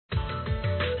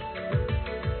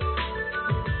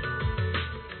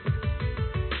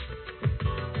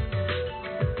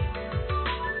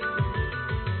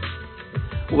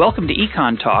Welcome to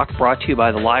Econ Talk, brought to you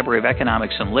by the Library of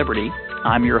Economics and Liberty.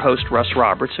 I'm your host, Russ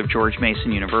Roberts of George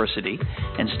Mason University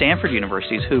and Stanford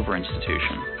University's Hoover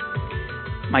Institution.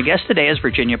 My guest today is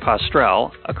Virginia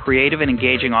Postrel, a creative and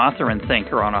engaging author and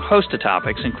thinker on a host of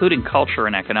topics, including culture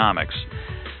and economics,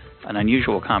 an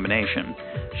unusual combination.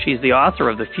 She's the author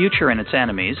of The Future and Its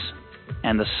Enemies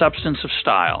and The Substance of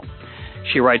Style.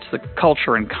 She writes the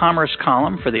Culture and Commerce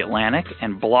column for The Atlantic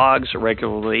and blogs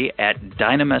regularly at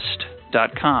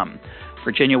Dynamist.com.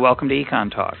 Virginia, welcome to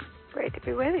Econ Talk. Great to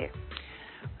be with you.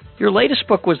 Your latest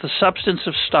book was The Substance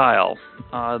of Style.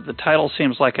 The title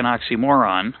seems like an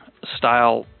oxymoron.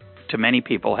 Style, to many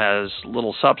people, has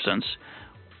little substance.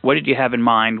 What did you have in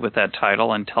mind with that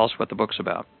title, and tell us what the book's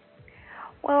about?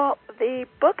 Well, the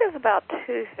book is about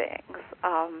two things.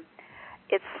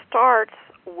 It starts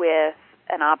with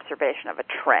an observation of a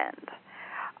trend,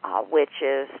 which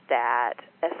is that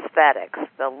aesthetics,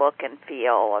 the look and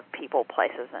feel of people,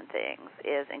 places, and things,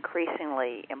 is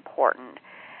increasingly important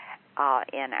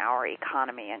in our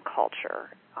economy and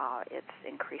culture. It's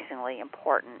increasingly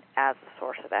important as a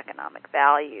source of economic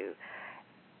value,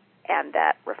 and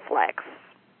that reflects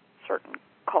certain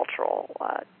cultural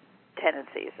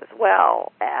tendencies as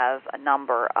well as a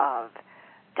number of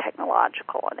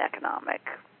technological and economic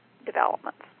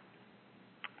developments.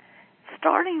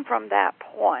 Starting from that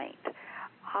point,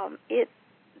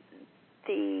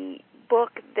 the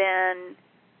book then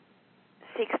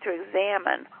seeks to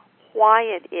examine why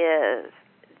it is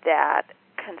that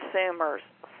consumers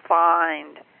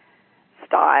find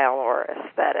style or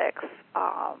aesthetics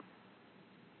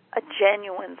a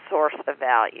genuine source of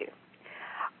value.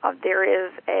 There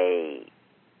is a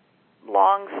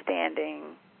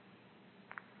long-standing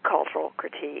cultural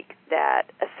critique that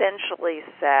essentially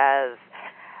says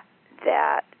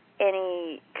that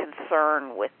any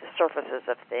concern with the surfaces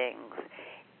of things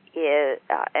is,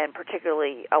 and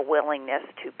particularly a willingness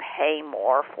to pay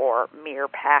more for mere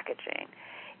packaging,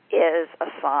 is a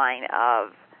sign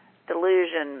of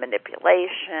delusion,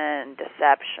 manipulation,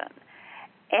 deception.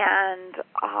 And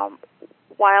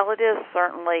while it is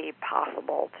certainly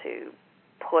possible to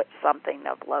put something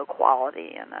of low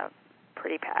quality in a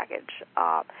pretty package,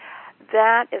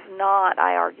 that is not,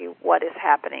 I argue, what is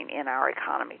happening in our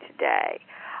economy today.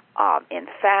 In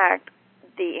fact,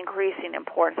 the increasing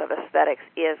importance of aesthetics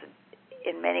is,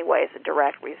 in many ways, a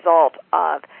direct result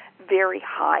of very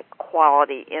high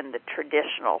quality in the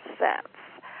traditional sense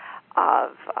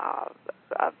of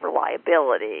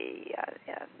reliability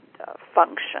and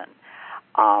function.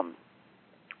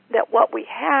 That what we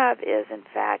have is, in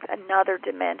fact, another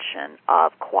dimension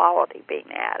of quality being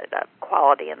added, of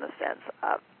quality in the sense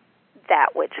of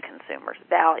that which consumers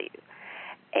value.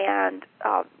 And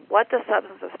what the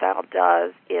Substance of Style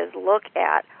does is look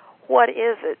at what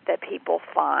is it that people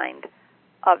find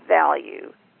of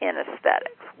value in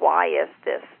aesthetics. Why is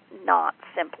this not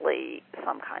simply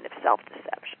some kind of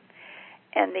self-deception?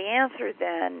 And the answer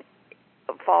then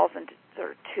falls into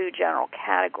sort of two general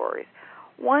categories.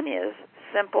 One is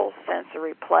simple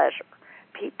sensory pleasure.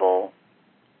 People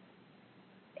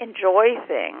enjoy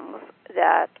things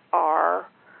that are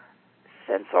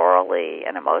sensorially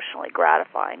and emotionally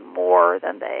gratifying more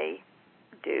than they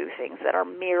do things that are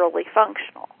merely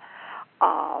functional.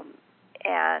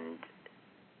 And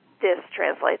this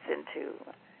translates into,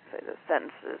 the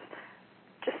sentences,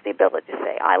 just the ability to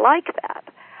say, I like that.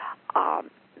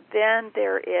 Then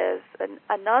there is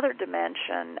another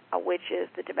dimension, which is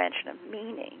the dimension of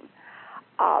meaning.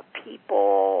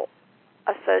 People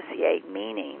associate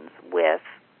meanings with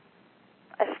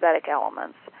aesthetic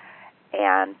elements,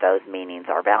 and those meanings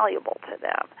are valuable to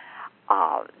them.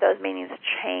 Those meanings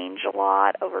change a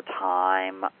lot over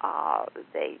time.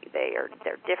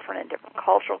 They're different in different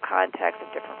cultural contexts,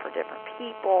 and different for different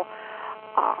people,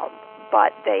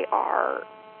 but they are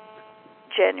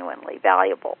genuinely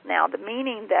valuable. Now, the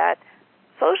meaning that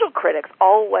social critics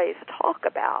always talk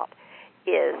about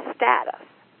is status.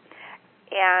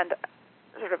 And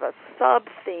sort of a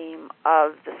sub-theme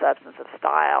of The Substance of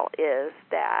Style is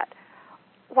that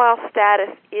while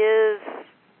status is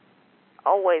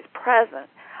always present,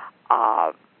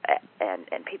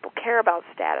 and people care about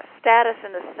status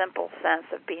in the simple sense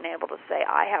of being able to say,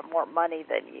 I have more money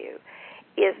than you,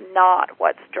 is not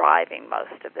what's driving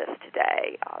most of this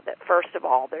today. That first of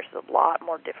all, there's a lot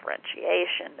more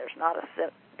differentiation. There's not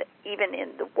even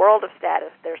in the world of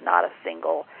status, there's not a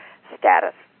single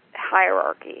status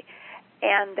hierarchy.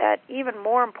 And that even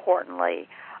more importantly,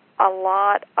 a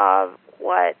lot of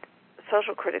what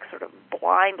social critics sort of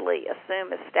blindly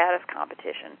assume as status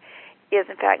competition is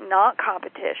in fact not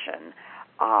competition,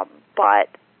 but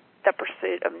the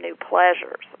pursuit of new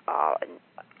pleasures.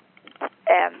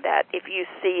 and that if you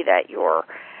see that your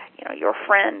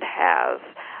friend has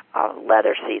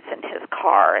leather seats in his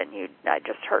car, and I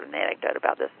just heard an anecdote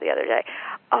about this the other day,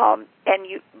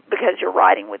 and because you're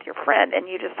riding with your friend and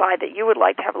you decide that you would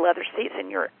like to have leather seats in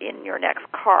your next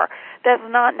car, that's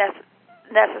not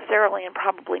necessarily and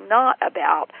probably not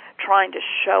about trying to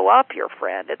show up your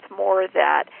friend. It's more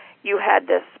that you had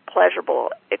this pleasurable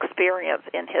experience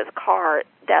in his car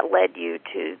that led you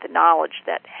to the knowledge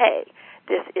that, hey,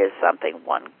 this is something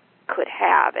one could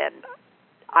have, and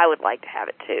I would like to have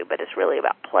it too. But it's really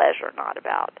about pleasure, not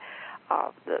about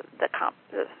the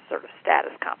sort of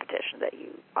status competition that you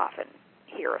often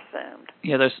hear assumed.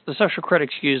 Yeah, the social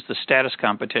critics use the status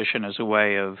competition as a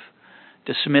way of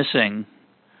dismissing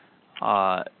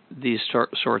these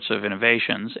sorts of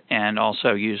innovations, and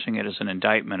also using it as an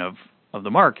indictment of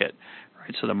the market.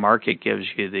 Right? So the market gives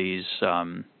you these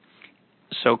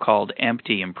so-called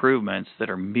empty improvements that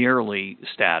are merely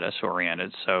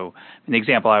status-oriented. So the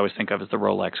example I always think of is the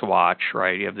Rolex watch,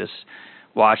 right? You have this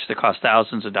watch that costs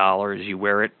thousands of dollars. You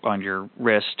wear it on your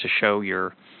wrist to show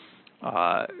your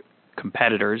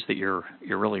competitors that you're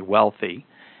really wealthy,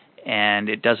 and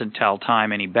it doesn't tell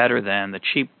time any better than the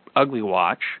cheap, ugly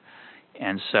watch.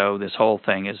 And so this whole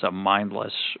thing is a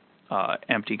mindless,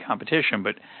 empty competition.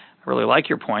 But I really like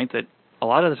your point that a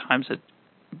lot of the times that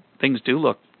things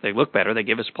look better, they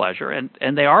give us pleasure,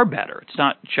 and they are better. It's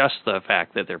not just the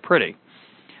fact that they're pretty.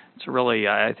 It's really,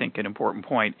 I think, an important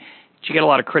point. Did you get a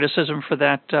lot of criticism for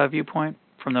that viewpoint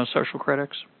from those social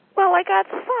critics? Well, I got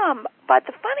some, but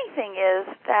the funny thing is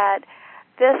that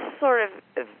this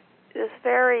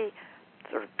very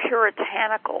sort of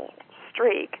puritanical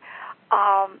streak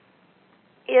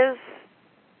is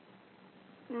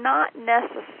not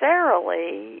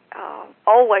necessarily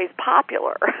always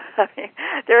popular. I mean,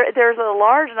 there's a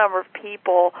large number of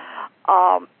people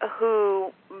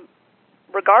who,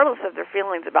 regardless of their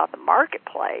feelings about the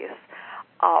marketplace,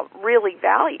 really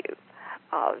value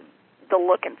the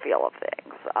look and feel of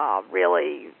things,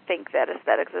 really think that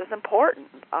aesthetics is important,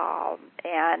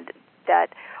 and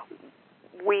that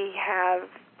we have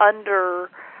undervalued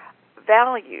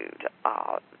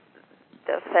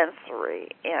the sensory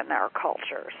in our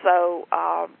culture. So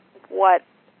what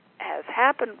has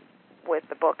happened with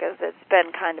the book is it's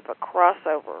been kind of a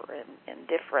crossover in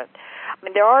different... I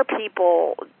mean, there are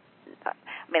people... I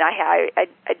mean, I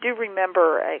do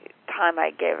remember a time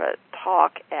I gave a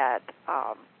talk at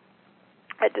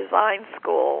a design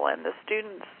school, and the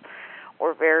students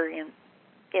were very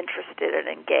interested and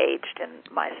engaged in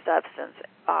my substance,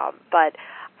 but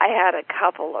I had a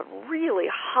couple of really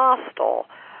hostile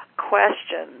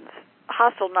questions,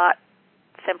 hostile not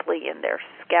simply in their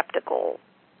skeptical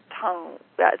tone,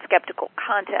 skeptical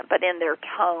content, but in their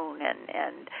tone,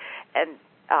 and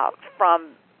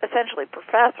from essentially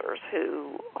professors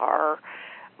who are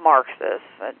Marxists.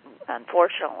 And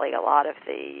unfortunately, a lot of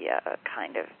the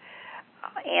kind of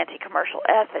anti-commercial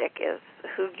ethic is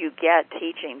who you get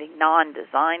teaching the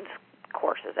non-design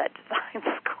courses at design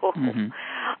schools,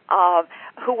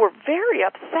 who were very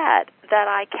upset that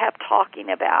I kept talking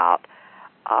about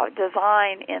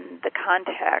design in the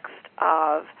context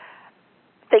of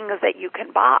things that you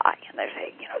can buy. And they're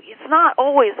saying, it's not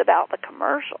always about the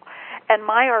commercial. And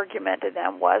my argument to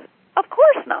them was, of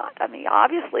course not. I mean,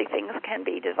 obviously things can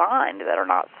be designed that are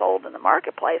not sold in the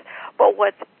marketplace, but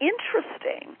what's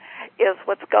interesting is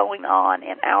what's going on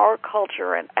in our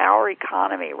culture and our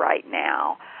economy right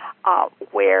now,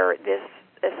 where this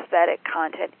aesthetic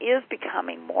content is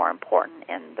becoming more important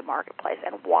in the marketplace.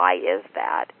 And why is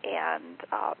that? And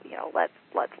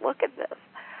let's look at this.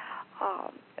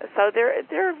 So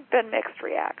there have been mixed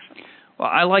reactions. Well,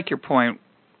 I like your point.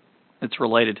 It's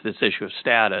related to this issue of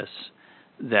status,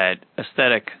 that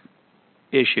aesthetic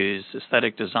issues,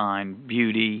 aesthetic design,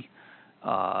 beauty,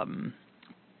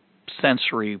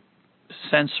 sensorily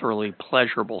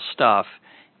pleasurable stuff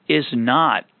is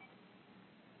not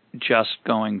just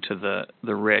going to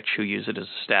the rich who use it as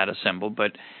a status symbol,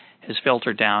 but has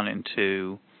filtered down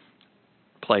into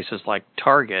places like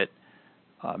Target,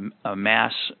 a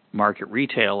mass market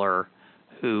retailer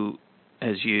who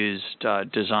has used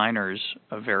designers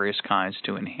of various kinds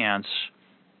to enhance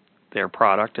their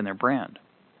product and their brand.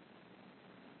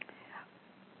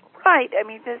 Right. I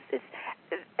mean, this is,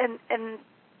 and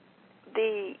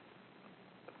the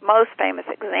most famous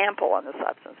example in the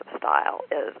substance of style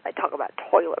is I talk about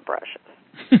toilet brushes,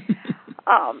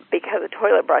 because the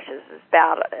toilet brushes is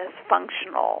about as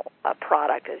functional a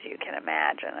product as you can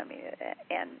imagine. I mean,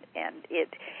 and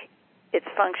its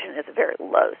function is a very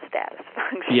low status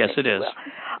function. Yes, it is.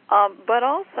 But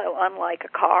also, unlike a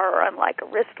car or unlike a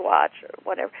wristwatch or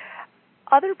whatever,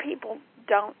 other people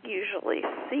don't usually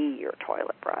see your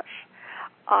toilet brush.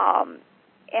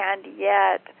 And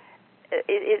yet,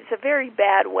 it's a very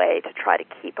bad way to try to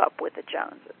keep up with the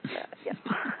Joneses,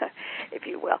 if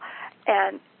you will.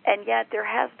 And yet there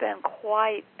has been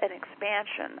quite an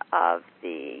expansion of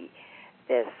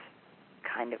this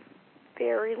kind of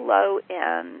very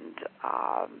low-end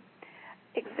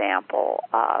example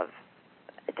of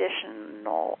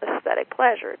additional aesthetic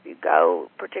pleasure. If you go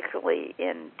particularly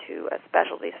into a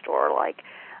specialty store like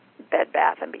Bed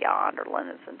Bath & Beyond or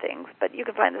Linens and Things, but you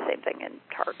can find the same thing in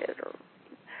Target, or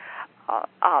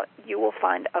you will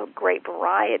find a great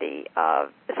variety of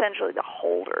essentially the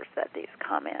holders that these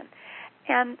come in.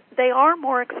 And they are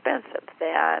more expensive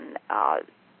than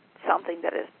something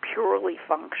that is purely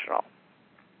functional,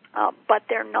 but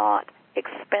they're not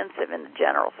expensive in the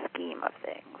general scheme of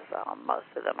things. Most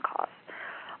of them cost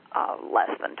less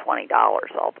than $20,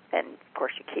 and of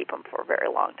course you keep them for a very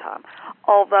long time.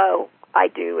 Although I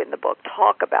do in the book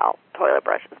talk about toilet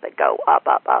brushes that go up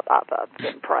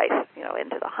in price,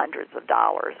 into the hundreds of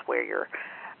dollars, where you're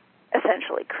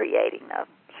essentially creating a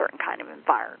certain kind of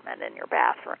environment in your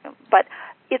bathroom. But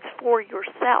it's for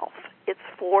yourself. It's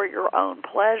for your own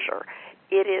pleasure.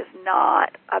 It is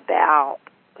not about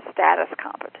status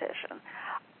competition.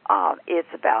 It's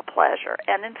about pleasure.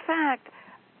 And in fact,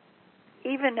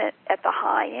 even at the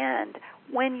high end,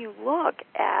 when you look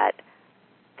at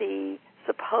the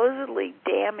supposedly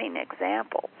damning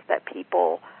examples that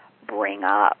people bring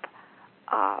up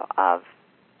of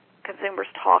consumers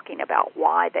talking about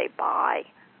why they buy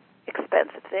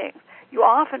expensive things, you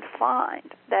often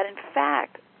find that, in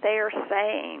fact, they are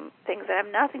saying things that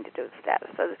have nothing to do with status.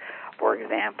 So, for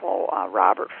example,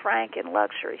 Robert Frank in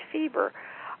Luxury Fever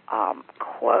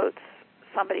quotes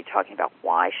somebody talking about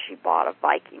why she bought a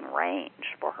Viking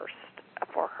range for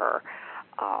her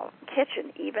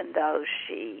kitchen, even though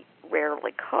she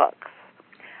rarely cooks.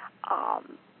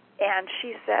 And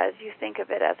she says, you think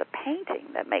of it as a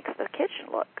painting that makes the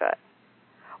kitchen look good.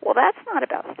 Well, that's not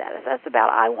about status. That's about,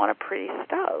 I want a pretty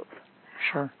stove.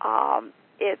 Sure.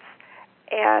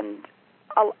 And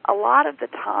a lot of the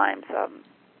times,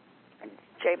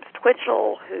 James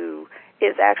Twitchell, who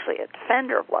is actually a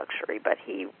defender of luxury, but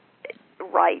he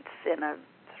writes in a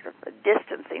sort of a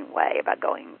distancing way about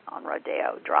going on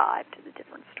Rodeo Drive to the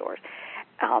different stores.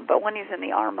 But when he's in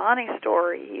the Armani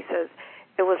store, he says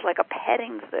it was like a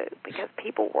petting zoo because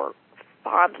people were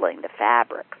fondling the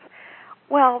fabrics.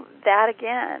 Well, that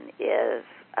again is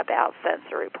about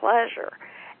sensory pleasure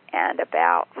and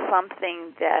about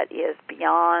something that is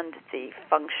beyond the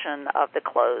function of the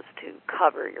clothes to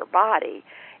cover your body.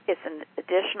 It's an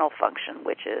additional function,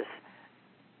 which is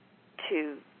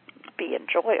to be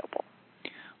enjoyable.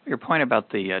 Your point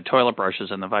about the toilet brushes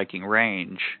and the Viking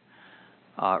range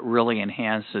really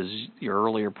enhances your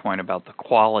earlier point about the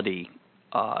quality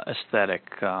aesthetic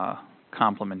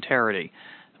complementarity.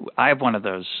 I have one of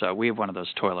those. We have one of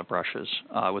those toilet brushes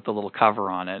with the little cover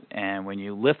on it, and when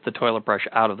you lift the toilet brush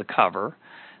out of the cover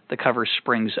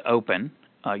springs open.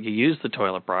 You use the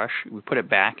toilet brush, we put it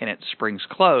back, and it springs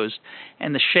closed.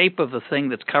 And the shape of the thing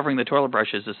that's covering the toilet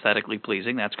brush is aesthetically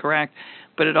pleasing. That's correct.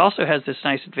 But it also has this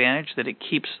nice advantage that it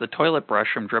keeps the toilet brush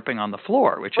from dripping on the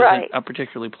floor, which right. isn't a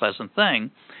particularly pleasant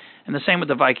thing. And the same with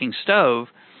the Viking stove.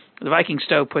 The Viking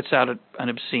stove puts out an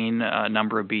obscene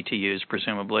number of BTUs,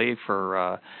 presumably,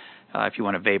 for if you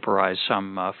want to vaporize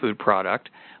some food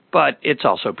product. But it's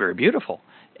also very beautiful.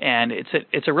 And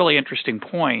it's a really interesting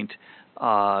point.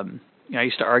 I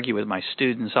used to argue with my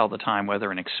students all the time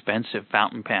whether an expensive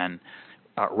fountain pen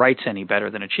writes any better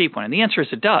than a cheap one. And the answer is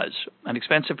it does. An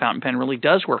expensive fountain pen really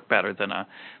does work better than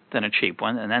a cheap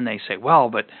one. And then they say, well,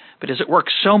 but does it work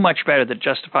so much better that it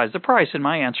justifies the price? And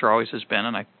my answer always has been,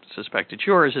 and I suspect it's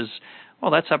yours, is,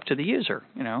 well, that's up to the user.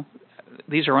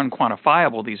 These are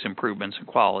unquantifiable, these improvements in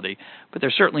quality, but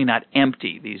they're certainly not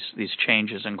empty, these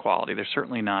changes in quality. They're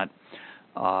certainly not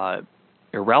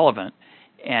irrelevant.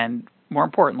 And more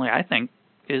importantly, I think,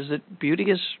 is that beauty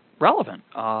is relevant.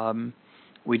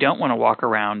 We don't want to walk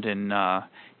around in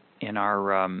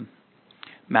our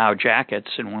Mao jackets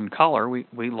in one color.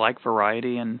 We like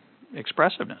variety and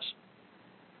expressiveness.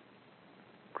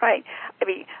 Right. I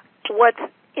mean, what's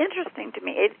interesting to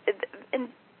me, and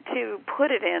to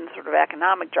put it in sort of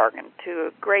economic jargon, to a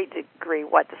great degree,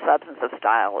 what the substance of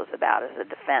style is about is a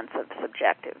defense of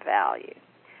subjective value,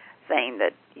 saying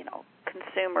that,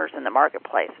 consumers in the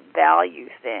marketplace value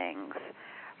things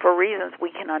for reasons we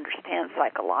can understand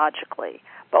psychologically,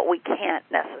 but we can't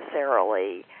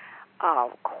necessarily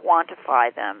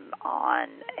quantify them on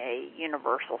a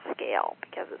universal scale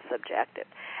because it's subjective.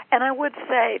 And I would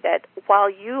say that while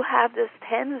you have this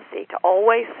tendency to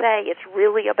always say it's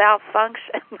really about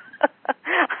function,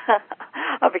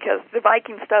 because the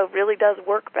Viking stove really does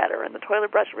work better and the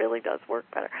toilet brush really does work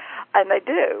better, and they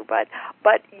do, but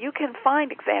you can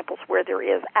find examples where there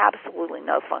is absolutely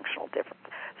no functional difference.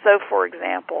 So, for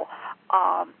example,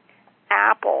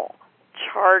 Apple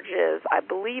charges, I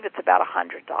believe it's about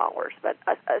 $100, but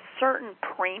a certain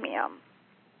premium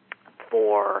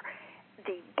for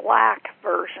the black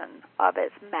version of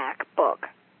its MacBook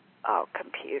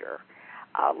computer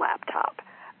laptop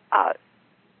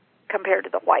compared to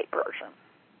the white version.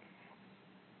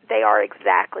 They are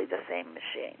exactly the same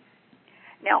machine.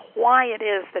 Now, why it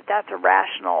is that that's a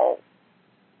rational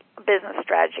business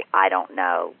strategy, I don't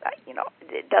know.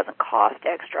 It doesn't cost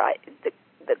extra.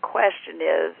 The question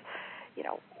is,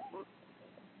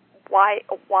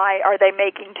 why are they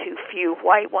making too few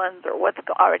white ones or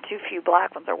too few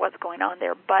black ones or what's going on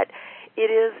there? But it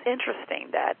is interesting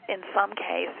that in some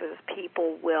cases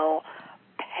people will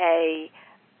pay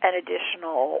an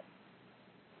additional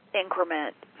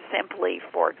increment simply,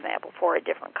 for example, for a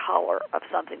different color of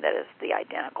something that is the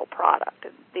identical product.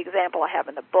 And the example I have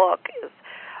in the book is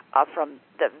from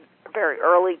the very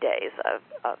early days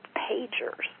of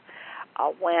pagers,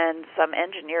 when some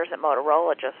engineers at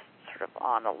Motorola just sort of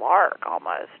on a lark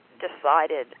almost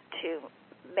decided to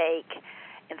make,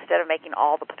 instead of making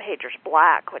all the pagers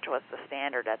black, which was the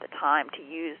standard at the time, to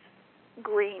use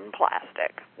green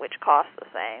plastic, which cost the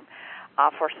same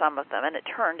for some of them. And it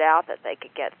turned out that they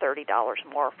could get $30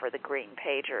 more for the green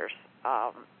pagers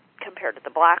compared to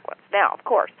the black ones. Now, of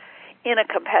course, in a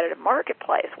competitive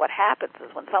marketplace, what happens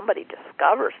is when somebody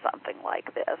discovers something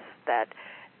like this, that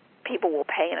people will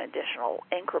pay an additional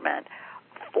increment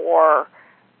for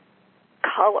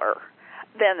color,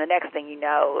 then the next thing you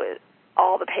know is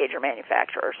all the pager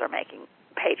manufacturers are making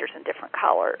pagers in different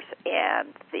colors,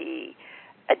 and the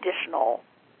additional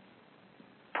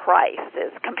price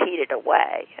is competed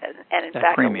away. And in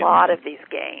fact, premium, a lot of these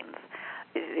gains,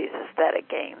 these aesthetic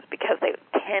gains, because they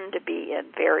tend to be in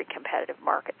very competitive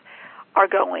markets, are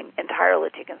going entirely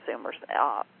to consumers,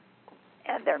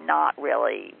 and they're not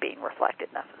really being reflected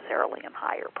necessarily in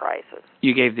higher prices.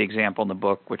 You gave the example in the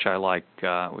book, which I like,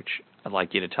 which I'd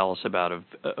like you to tell us about,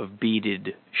 of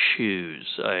beaded shoes,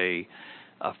 a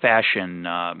fashion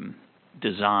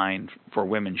design for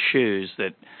women's shoes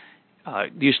that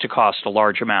used to cost a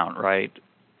large amount, right?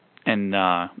 And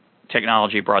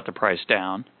technology brought the price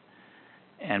down,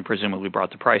 and presumably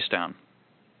brought the price down.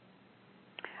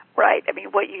 Right. I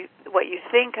mean, what you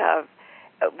think of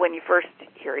when you first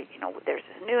hear, there's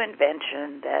this new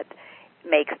invention that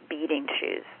makes beading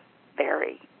shoes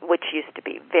which used to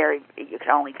be you could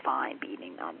only find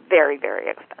beading on very, very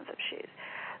expensive shoes.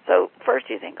 So first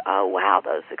you think, oh, wow,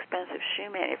 those expensive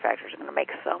shoe manufacturers are going to make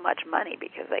so much money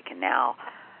because they can now,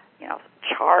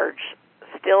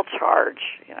 still charge,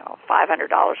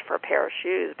 $500 for a pair of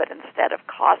shoes, but instead of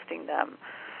costing them,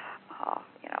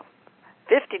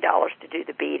 $50 to do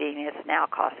the beading, it's now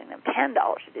costing them $10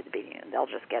 to do the beading, and they'll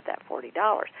just get that $40.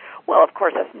 Well, of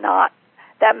course,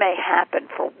 that may happen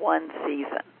for one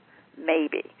season,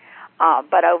 maybe.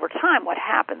 But over time, what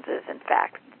happens is, in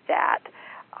fact, that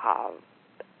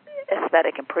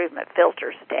aesthetic improvement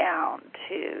filters down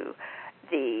to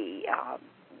the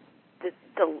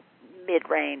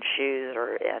mid-range shoes,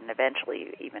 and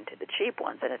eventually even to the cheap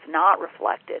ones, and it's not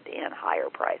reflected in higher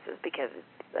prices because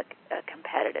it's a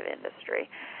competitive industry.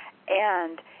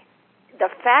 And the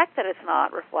fact that it's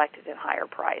not reflected in higher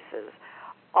prices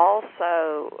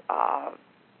also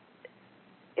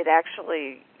it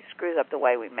actually screws up the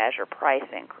way we measure price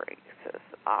increases,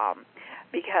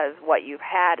 because what you've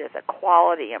had is a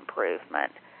quality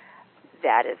improvement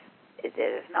that is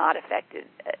not affected,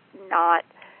 not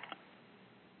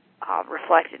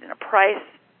reflected in a price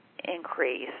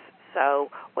increase.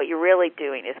 So what you're really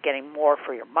doing is getting more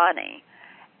for your money,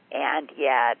 and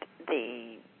yet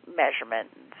the measurement,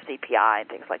 CPI, and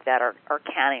things like that are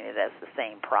counting it as the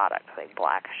same product, say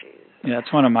black shoes. Yeah,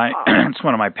 it's one of my it's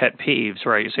one of my pet peeves,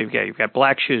 right? So you've got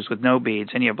black shoes with no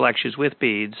beads, and you have black shoes with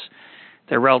beads.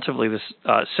 They're relatively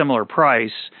similar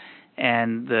price,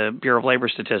 and the Bureau of Labor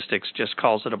Statistics just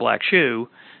calls it a black shoe,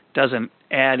 doesn't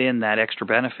add in that extra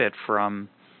benefit from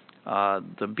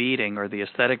the beading or the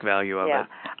aesthetic value of it.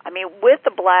 I mean, with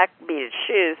the black beaded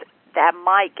shoes, that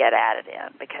might get added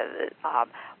in because,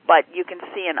 but you can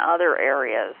see in other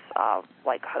areas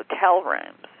like hotel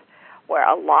rooms where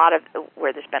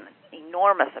there's been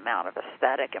enormous amount of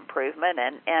aesthetic improvement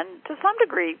and to some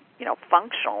degree,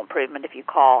 functional improvement if you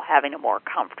call having a more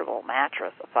comfortable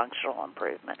mattress a functional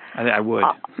improvement. I would.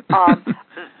 A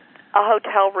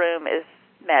hotel room is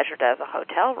measured as a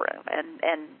hotel room,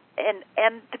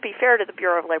 and to be fair to the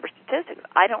Bureau of Labor Statistics,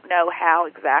 I don't know how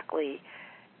exactly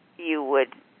you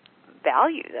would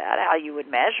value that, how you would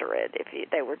measure it if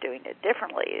they were doing it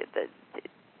differently.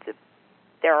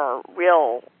 There are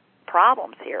real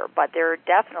problems here, but there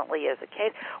definitely is a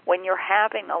case when you're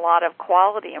having a lot of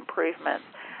quality improvements.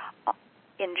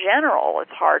 In general,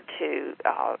 it's hard to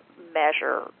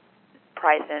measure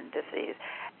price indices,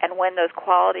 and when those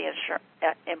quality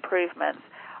improvements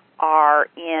are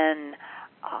in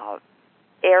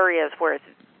areas where it's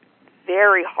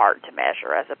very hard to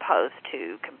measure, as opposed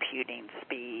to computing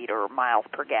speed or miles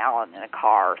per gallon in a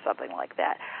car or something like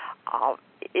that,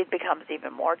 it becomes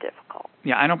even more difficult.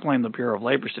 Yeah, I don't blame the Bureau of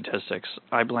Labor Statistics.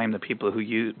 I blame the people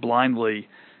who blindly,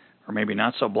 or maybe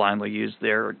not so blindly, use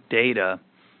their data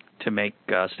to make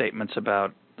statements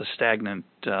about the stagnant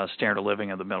standard of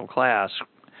living of the middle class,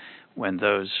 when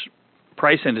those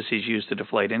price indices used to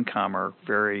deflate income are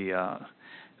very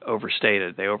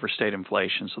overstated. They overstate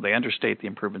inflation, so they understate the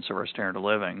improvements of our standard of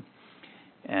living.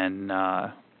 And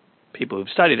people who've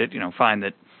studied it, find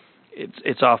that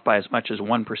it's off by as much as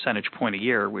 1 percentage point a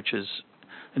year, which is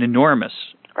an enormous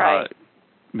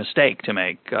mistake to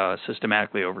make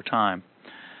systematically over time.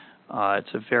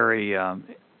 It's a very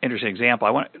interesting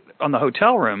example. On the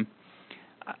hotel room,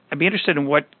 I'd be interested in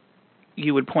what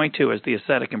you would point to as the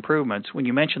aesthetic improvements. When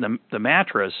you mention the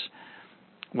mattress,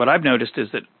 what I've noticed is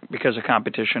that because of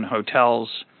competition, hotels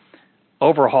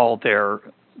overhaul their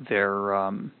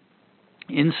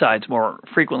insides more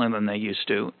frequently than they used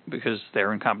to because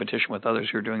they're in competition with others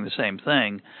who are doing the same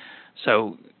thing.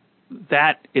 So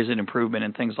that is an improvement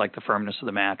in things like the firmness of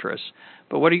the mattress.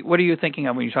 But what are you thinking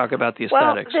of when you talk about the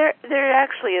aesthetics? Well, there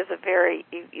actually is a very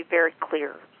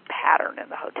clear pattern in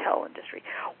the hotel industry.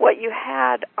 What you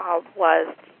had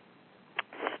was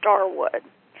Starwood,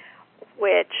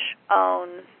 which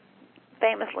owns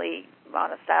famously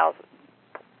from a style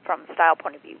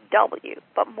point of view, W,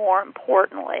 but more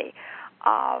importantly,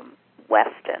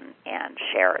 Westin and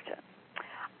Sheraton.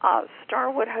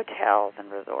 Starwood Hotels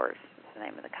and Resorts is the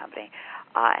name of the company,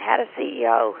 had a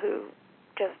CEO who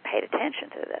just paid attention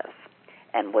to this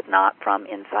and was not from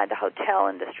inside the hotel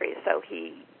industry, so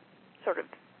he sort of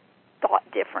thought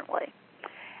differently.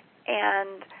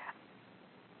 And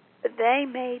they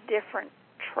made different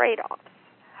trade-offs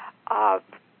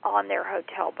on their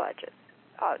hotel budget.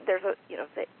 There's at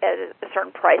a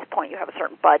certain price point, you have a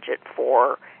certain budget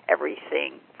for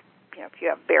everything. If you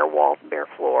have bare walls and bare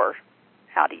floors,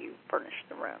 how do you furnish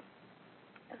the room?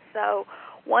 And so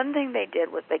one thing they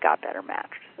did was they got better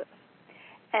mattresses,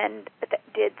 and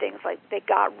did things like they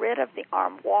got rid of the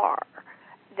armoire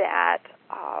that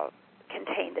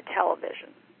contained the television,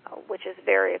 which is a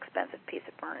very expensive piece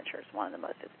of furniture. It's one of the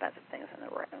most expensive things in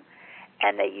the room.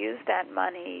 And they used that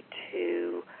money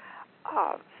to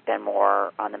spend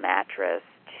more on the mattress,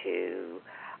 to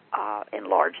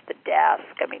enlarge the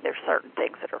desk. I mean, there's certain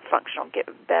things that are functional, give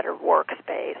better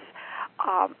workspace.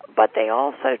 But they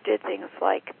also did things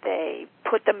like they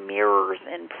put the mirrors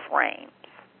in frames,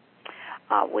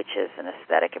 which is an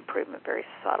aesthetic improvement, very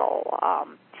subtle.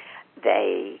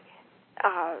 They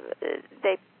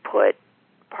put,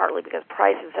 partly because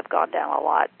prices have gone down a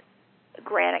lot,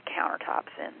 granite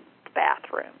countertops in the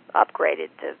bathroom, upgraded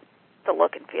the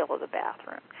look and feel of the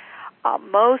bathroom.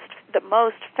 The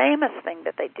most famous thing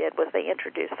that they did was they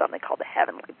introduced something called the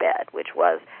Heavenly Bed, which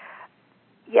was,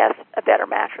 yes, a better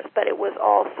mattress, but it was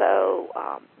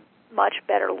also much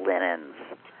better linens,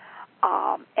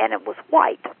 and it was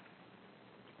white.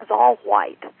 It was all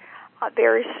white, a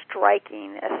very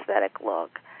striking aesthetic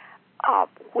look,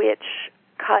 which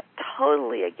cut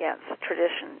totally against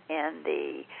tradition in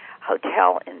the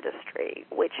hotel industry,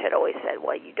 which had always said,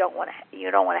 well, you don't want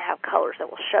to have colors that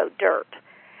will show dirt.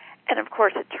 And of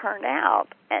course, it turned out,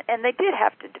 and they did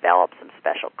have to develop some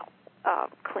special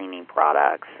cleaning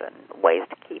products and ways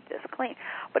to keep this clean.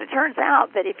 But it turns out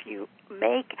that if you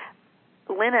make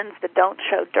linens that don't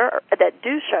show dirt, that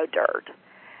do show dirt,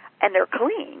 and they're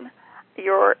clean,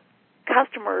 your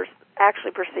customers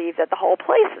actually perceive that the whole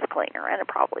place is cleaner, and it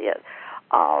probably is.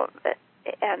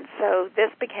 And so this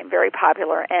became very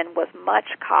popular and was much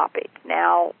copied.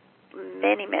 Now,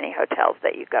 many, many hotels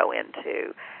that you go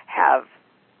into have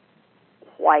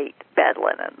white bed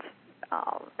linens,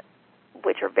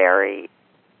 which are very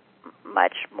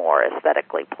much more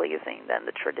aesthetically pleasing than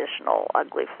the traditional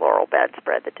ugly floral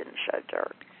bedspread that didn't show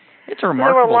dirt. It's a remarkable thing.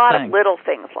 There were a lot of little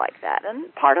things like that,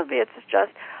 and part of it is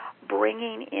just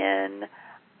bringing in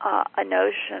a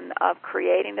notion of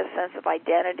creating a sense of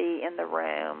identity in the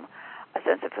room, a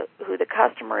sense of who the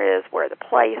customer is, where the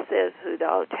place is, who the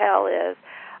hotel is,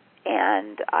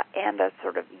 and a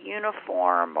sort of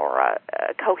uniform or a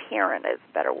coherent is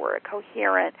a better word, a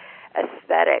coherent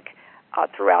aesthetic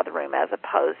throughout the room, as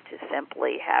opposed to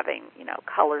simply having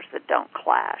colors that don't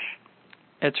clash.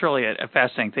 It's really a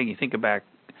fascinating thing. You think back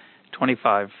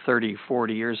 25, 30,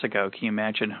 40 years ago, can you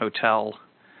imagine hotel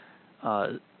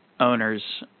owners,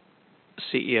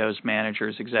 CEOs,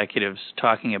 managers, executives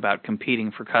talking about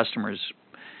competing for customers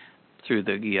through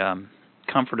the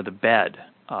comfort of the bed?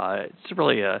 It's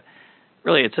really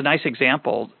it's a nice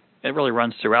example. It really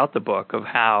runs throughout the book of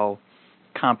how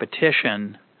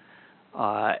competition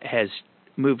has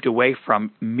moved away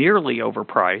from merely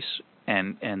overprice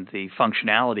and the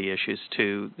functionality issues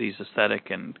to these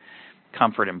aesthetic and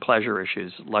comfort and pleasure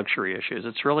issues, luxury issues.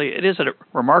 It is a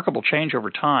remarkable change over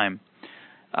time.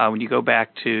 When you go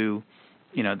back to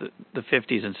the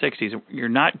 50s and 60s, you're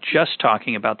not just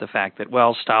talking about the fact that,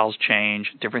 styles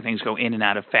change, different things go in and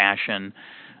out of fashion.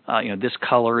 This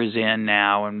color is in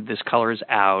now and this color is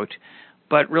out.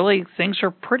 But really, things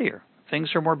are prettier.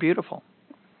 Things are more beautiful.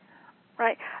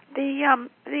 Right.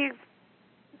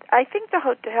 I think the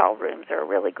hotel rooms are a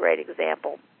really great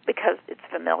example because it's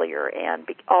familiar, and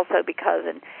also because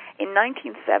in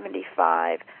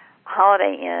 1975,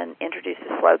 Holiday Inn introduced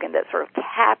a slogan that sort of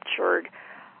captured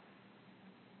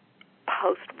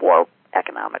post-war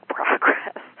economic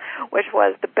progress, which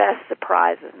was the best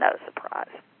surprise is no surprise.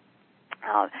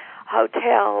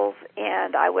 Hotels,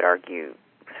 and I would argue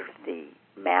sort of the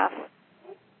mass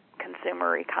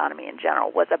consumer economy in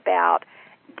general, was about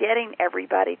getting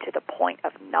everybody to the point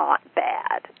of not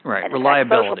bad. Right, and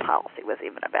reliability. Social policy was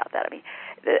even about that. I mean,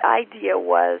 the idea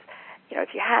was,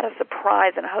 if you had a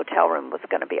surprise in a hotel room, it was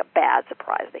going to be a bad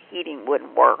surprise. The heating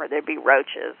wouldn't work, or there'd be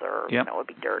roaches, or yep. It would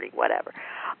be dirty, whatever.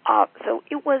 So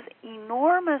it was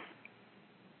enormous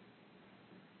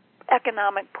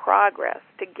economic progress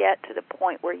to get to the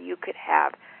point where you could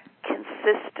have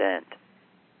consistent,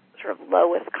 sort of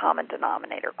lowest common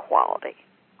denominator quality.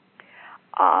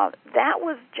 That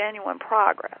was genuine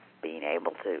progress, being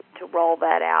able to roll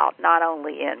that out not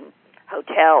only in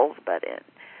hotels but in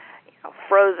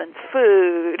frozen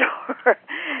food or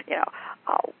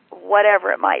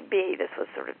whatever it might be. This was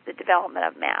sort of the development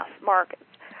of mass markets.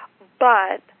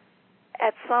 But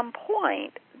at some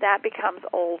point, that becomes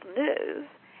old news.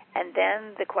 And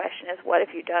then the question is, what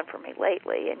have you done for me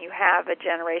lately? And you have a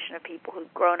generation of people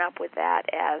who've grown up with that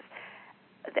as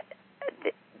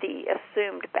the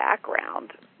assumed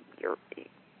background.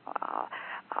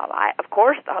 Of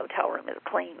course, the hotel room is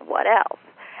clean. What else?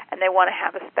 And they want to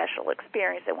have a special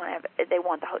experience. They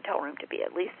want the hotel room to be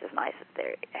at least as nice as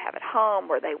they have at home,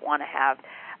 or they want to have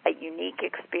a unique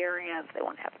experience. They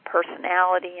want to have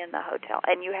personality in the hotel.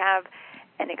 And you have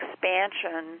an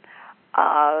expansion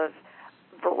of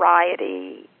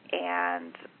variety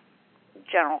and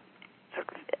general sort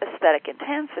of aesthetic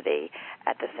intensity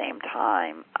at the same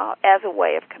time as a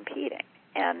way of competing.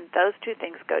 And those two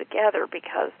things go together,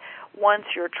 because once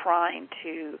you're trying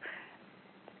to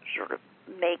sort of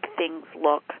make things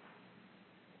look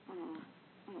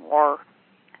more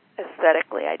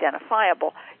aesthetically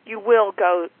identifiable, you will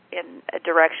go in a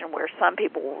direction where some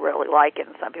people will really like it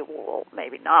and some people will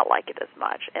maybe not like it as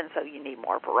much, and so you need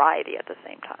more variety at the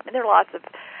same time. And there are lots of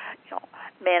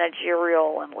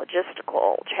managerial and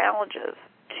logistical challenges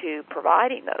to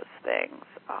providing those things,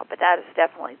 but that is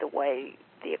definitely the way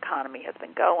the economy has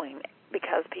been going,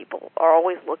 because people are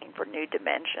always looking for new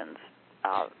dimensions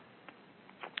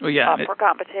for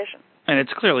competition. And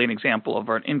it's clearly an example of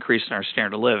an increase in our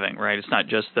standard of living, right? It's not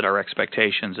just that our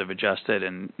expectations have adjusted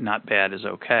and not bad is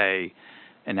okay,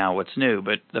 and now what's new,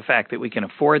 but the fact that we can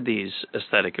afford these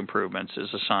aesthetic improvements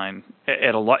is a sign,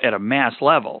 at a mass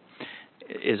level,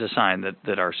 is a sign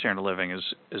that our standard of living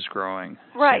is growing.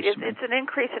 Right. It's an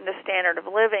increase in the standard of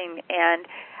living, and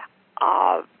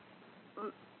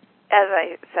as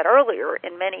I said earlier,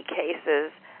 in many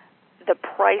cases, the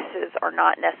prices are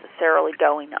not necessarily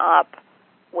going up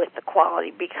with the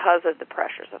quality because of the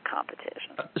pressures of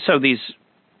competition. So these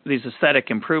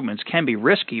aesthetic improvements can be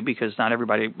risky because not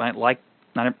everybody might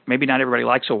maybe not everybody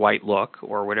likes a white look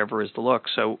or whatever is the look.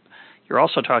 So you're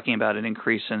also talking about an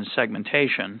increase in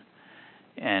segmentation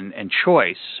and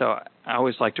choice. So I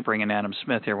always like to bring in Adam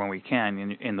Smith here when we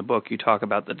can. In the book, you talk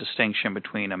about the distinction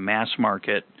between a mass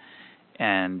market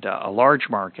and a large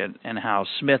market, and how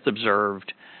Smith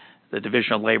observed the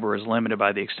division of labor is limited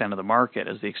by the extent of the market.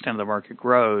 As the extent of the market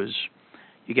grows,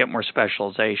 you get more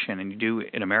specialization, and you do,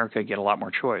 in America, get a lot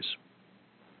more choice.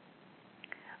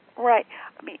 Right.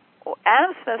 I mean,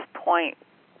 Adam Smith's point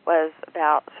was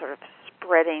about sort of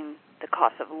spreading the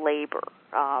cost of labor.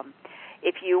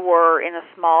 If you were in a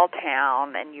small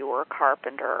town and you were a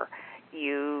carpenter,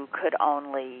 you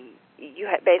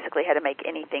basically had to make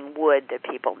anything wood that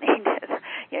people needed.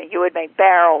 You would make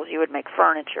barrels, you would make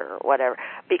furniture, or whatever,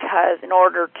 because in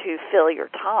order to fill your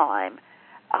time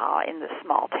in the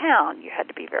small town, you had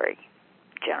to be very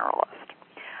generalist.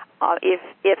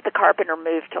 If the carpenter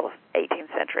moved to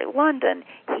 18th century London,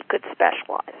 he could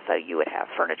specialize. So you would have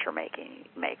furniture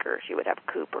makers, you would have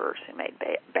coopers who made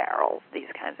barrels, these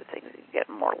kinds of things. You get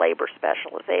more labor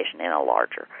specialization in a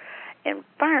larger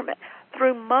environment.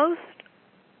 Through most,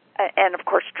 and of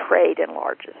course trade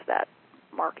enlarges that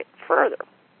market further.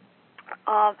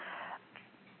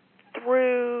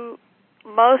 Through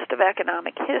most of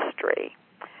economic history,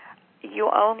 you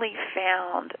only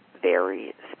found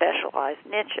very specialized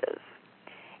niches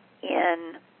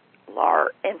in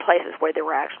places where there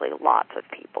were actually lots of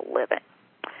people living,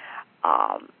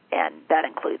 and that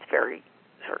includes very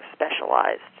sort of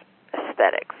specialized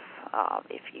aesthetics.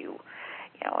 If you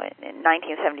in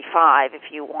 1975,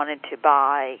 if you wanted to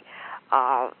buy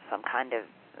some kind of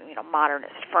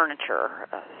modernist furniture,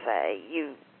 say,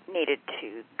 you needed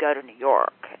to go to New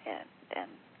York and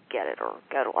get it, or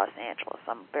go to Los Angeles,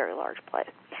 some very large place.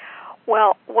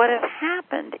 Well, what has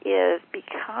happened is,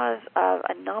 because of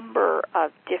a number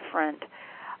of different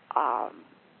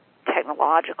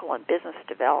technological and business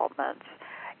developments,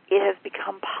 it has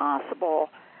become possible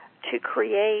to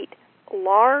create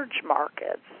large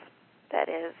markets, that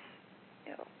is,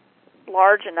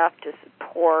 large enough to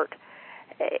support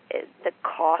the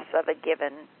cost of a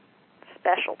given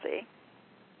specialty,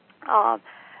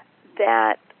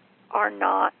 that are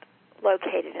not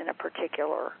located in a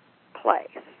particular place.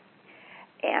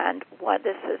 And what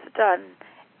this has done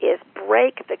is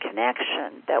break the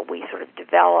connection that we sort of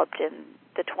developed in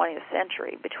the 20th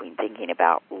century between thinking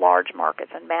about large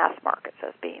markets and mass markets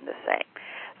as being the same.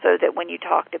 So that when you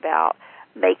talked about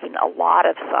making a lot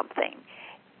of something,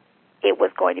 it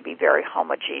was going to be very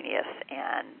homogeneous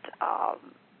and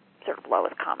sort of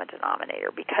lowest common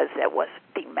denominator, because that was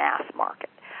the mass market.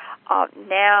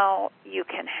 Now you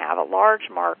can have a large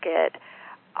market,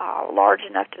 large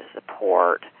enough to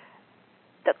support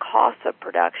the cost of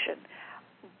production,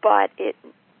 but it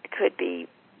could be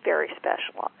very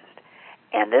specialized.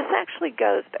 And this actually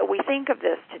goes, we think of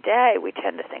this today, we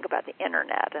tend to think about the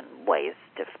Internet and ways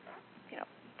to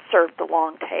serve the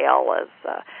long tail, as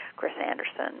Chris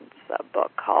Anderson's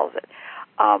book calls it.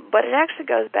 But it actually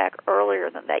goes back earlier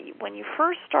than that. When you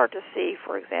first start to see,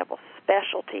 for example,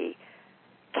 specialty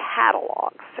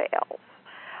catalog sales,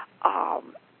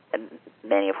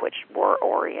 many of which were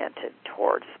oriented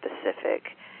towards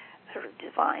specific sort of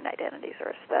design identities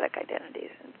or aesthetic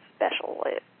identities and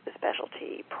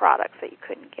specialty products that you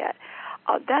couldn't get.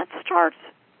 That starts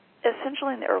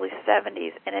essentially in the early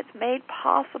 70s, and it's made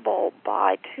possible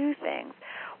by two things.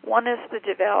 One is the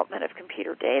development of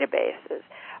computer databases,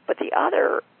 but the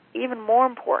other, even more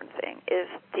important thing, is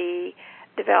the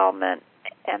development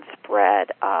and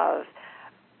spread of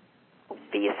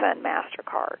Visa and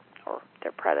MasterCard, or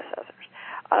their predecessors,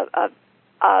 of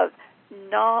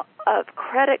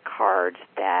credit cards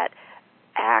that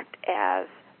act as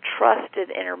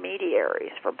trusted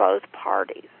intermediaries for both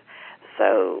parties.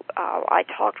 So I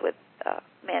talked with a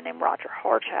man named Roger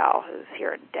Harchow, who's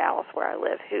here in Dallas where I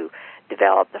live, who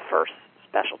developed the first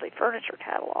specialty furniture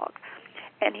catalog.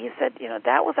 And he said,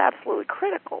 that was absolutely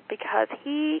critical, because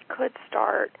he could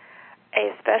start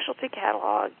a specialty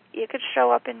catalog. It could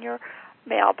show up in your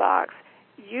mailbox.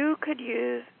 You could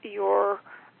use your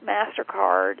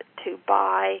MasterCard to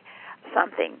buy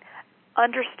something,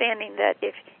 understanding that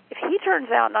if he turns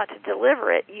out not to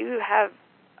deliver it, you have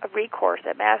a recourse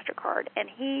at MasterCard, and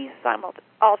he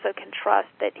also can trust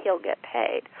that he'll get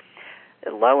paid.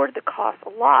 It lowered the cost a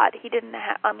lot. He didn't,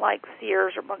 unlike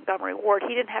Sears or Montgomery Ward,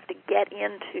 he didn't have to get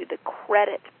into the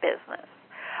credit business,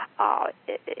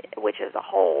 which is a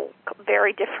whole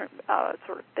very different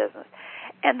sort of business.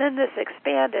 And then this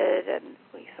expanded, and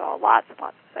we saw lots and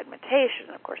lots of segmentation.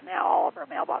 And of course, now all of our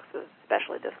mailboxes,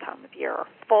 especially this time of year, are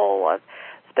full of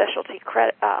specialty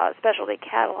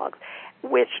catalogs,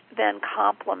 which then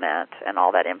complement, and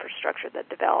all that infrastructure that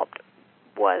developed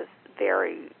was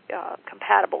very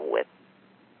compatible with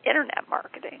Internet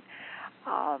marketing,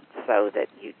 so that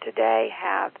you today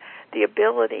have the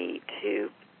ability to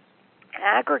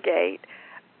aggregate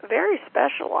very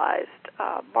specialized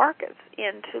markets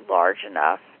into large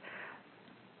enough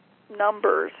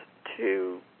numbers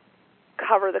to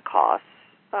cover the costs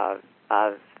of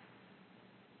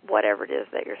whatever it is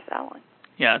that you're selling.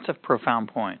 Yeah, it's a profound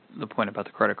point, the point about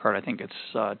the credit card. I think it's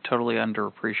totally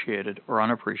underappreciated or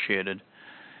unappreciated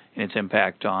in its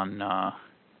impact on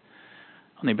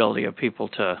the ability of people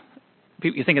to.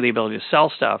 You think of the ability to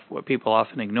sell stuff. What people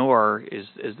often ignore is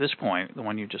this point, the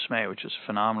one you just made, which is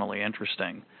phenomenally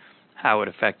interesting. How it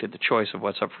affected the choice of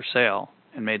what's up for sale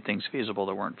and made things feasible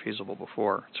that weren't feasible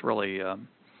before. It's really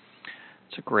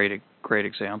it's a great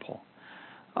example.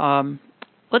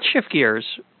 Let's shift gears,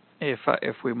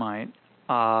 if we might.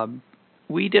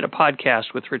 We did a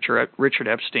podcast with Richard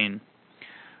Epstein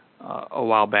a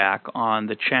while back on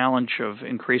the challenge of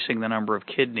increasing the number of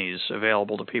kidneys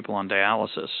available to people on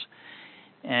dialysis.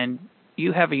 And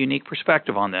you have a unique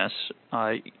perspective on this.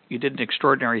 You did an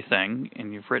extraordinary thing,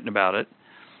 and you've written about it.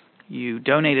 You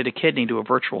donated a kidney to a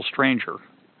virtual stranger.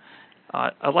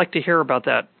 I'd like to hear about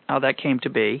that, how that came to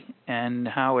be, and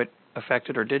how it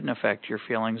affected or didn't affect your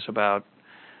feelings about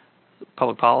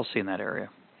public policy in that area.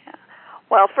 Yeah.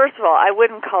 Well, first of all, I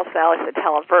wouldn't call Sally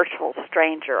Satel a virtual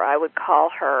stranger. I would call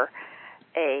her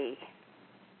a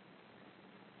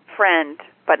friend,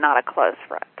 but not a close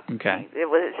friend. Okay.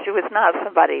 She was not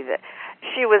somebody that.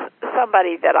 She was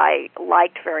somebody that I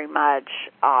liked very much,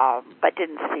 but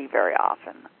didn't see very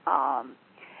often.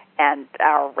 And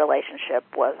our relationship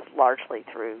was largely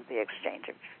through the exchange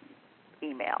of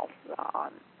emails,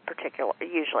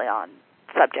 usually on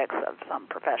subjects of some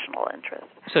professional interest.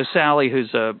 So Sally,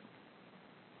 who's a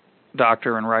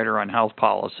doctor and writer on health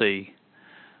policy,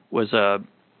 was a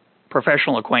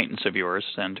professional acquaintance of yours,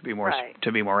 and to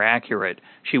be more accurate,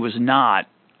 she was not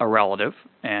a relative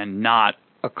and not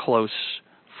a close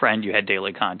friend you had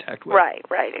daily contact with. Right,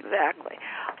 exactly.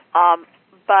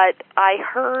 But I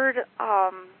heard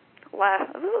a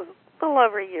little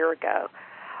over a year ago,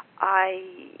 I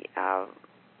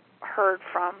heard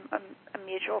from a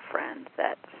mutual friend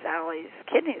that Sally's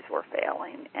kidneys were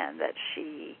failing and that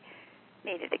she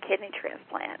needed a kidney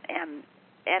transplant. And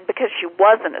because she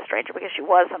wasn't a stranger, because she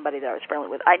was somebody that I was friendly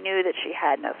with, I knew that she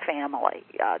had no family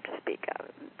to speak of,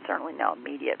 certainly no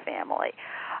immediate family.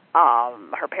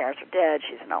 Her parents are dead.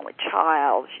 She's an only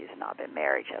child. She's not been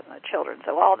married. She has no children.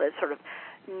 So all the sort of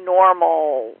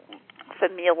normal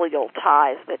familial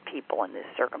ties that people in this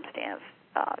circumstance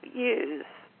use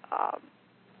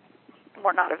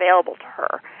were not available to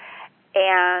her.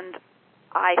 And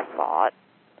I thought,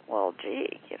 well,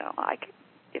 gee,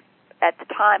 at the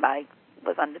time I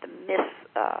was under the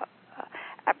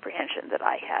misapprehension that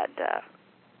I had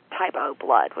type O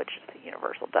blood, which is the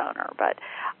universal donor. But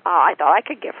I thought I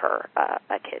could give her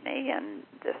a kidney, and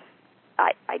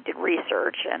I did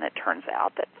research, and it turns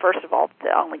out that, first of all,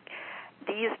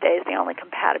 these days the only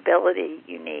compatibility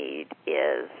you need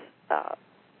is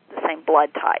the same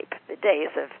blood type. The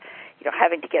days of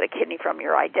having to get a kidney from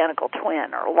your identical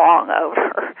twin are long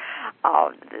over.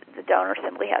 The donor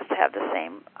simply has to have the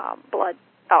same blood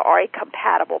or a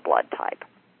compatible blood type,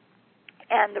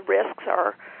 and the risks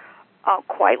are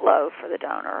quite low for the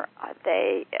donor.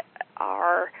 They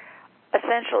are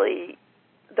essentially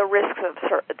the risks of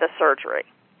the surgery,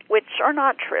 which are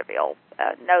not trivial.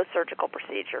 No surgical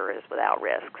procedure is without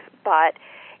risks, but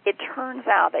it turns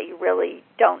out that you really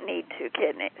don't need two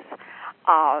kidneys.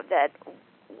 That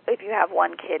if you have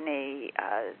one kidney,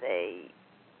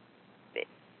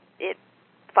 it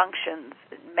functions,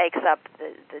 it makes up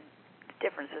the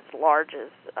difference as large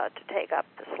as to take up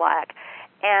the slack.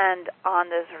 And on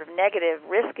the sort of negative,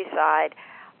 risky side,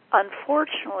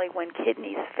 unfortunately, when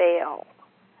kidneys fail,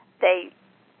 they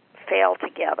fail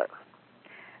together.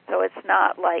 So it's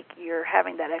not like you're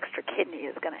having that extra kidney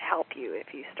is going to help you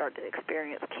if you start to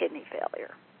experience kidney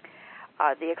failure.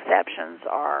 The exceptions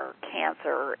are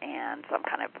cancer and some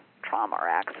kind of trauma or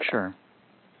accident. Sure.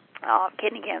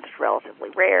 Kidney cancer is relatively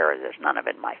rare. There's none of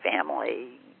it in my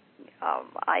family.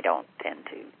 I don't tend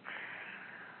to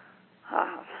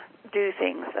do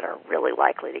things that are really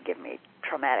likely to give me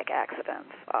traumatic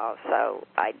accidents. So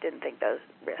I didn't think those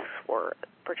risks were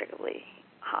particularly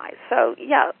high. So,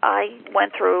 yeah, I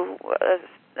went through,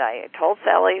 I told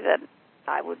Sally that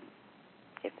I would,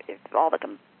 if all the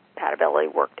compatibility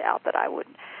worked out, that I would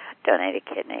donate a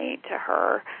kidney to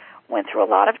her. Went through a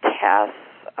lot of tests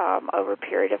over a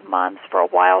period of months. For a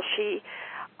while, she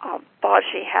thought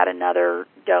she had another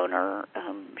donor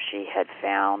she had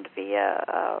found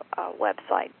via a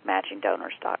website,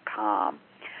 matchingdonors.com,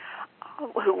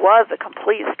 who was a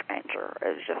complete stranger.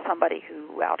 It was just somebody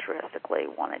who altruistically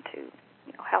wanted to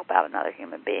help out another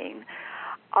human being.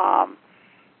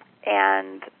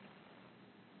 And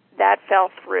that fell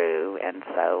through, and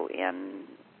so in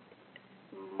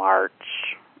March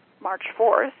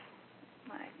 4th,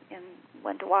 I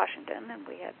went to Washington, and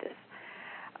we had this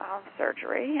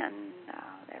surgery, and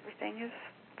everything is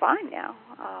fine now.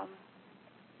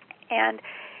 And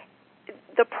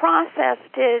the process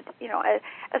did,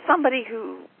 as somebody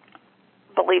who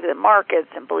believes in markets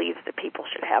and believes that people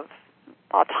should have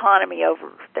autonomy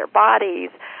over their bodies.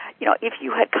 If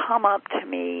you had come up to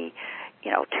me,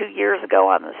 2 years ago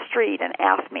on the street and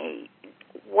asked me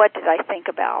what did I think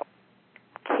about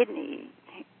kidney,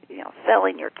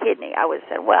 selling your kidney, I would have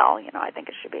said, well, I think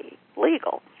it should be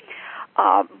legal.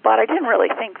 But I didn't really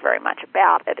think very much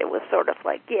about it. It was sort of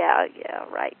like, yeah,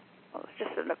 right. It was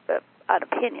just an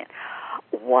opinion.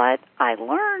 What I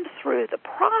learned through the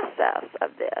process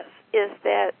of this is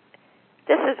that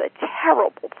this is a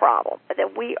terrible problem,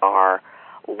 that we are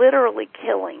literally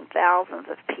killing thousands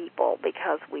of people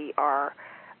because we are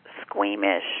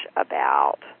squeamish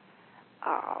about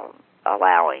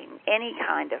allowing any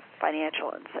kind of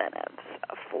financial incentives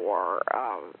for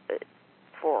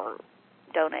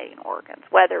donating organs,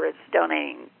 whether it's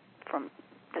donating from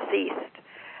deceased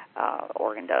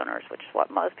organ donors, which is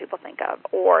what most people think of,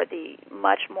 or the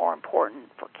much more important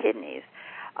for kidneys,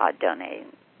 donating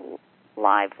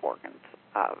live organs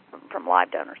from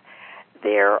live donors.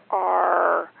 There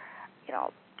are,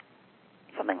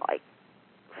 something like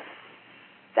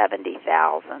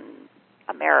 70,000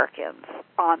 Americans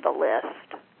on the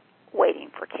list waiting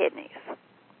for kidneys.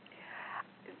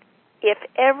 If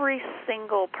every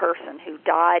single person who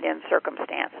died in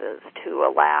circumstances to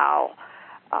allow,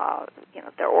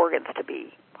 their organs to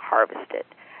be harvested,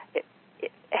 it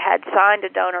had signed a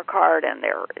donor card and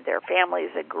their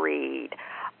families agreed,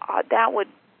 that would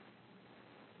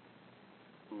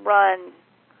run,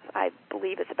 I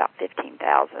believe it's about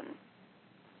 15,000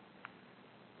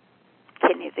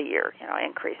 kidneys a year,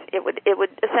 increase. It would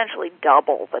essentially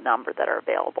double the number that are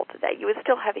available today. You would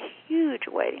still have a huge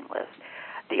waiting list.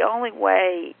 The only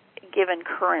way, given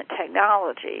current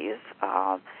technologies,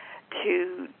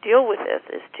 to deal with this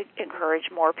is to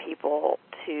encourage more people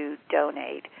to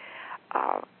donate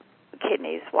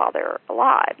kidneys while they're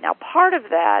alive. Now, part of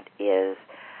that is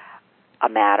a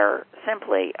matter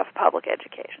simply of public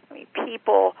education. I mean,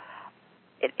 people,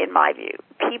 in my view,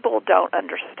 people don't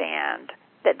understand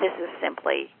that this is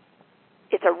simply,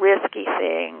 it's a risky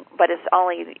thing, but it's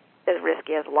only as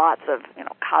risky as lots of,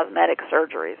 cosmetic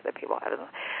surgeries that people have.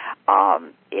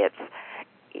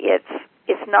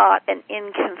 It's not an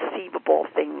inconceivable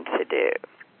thing to do,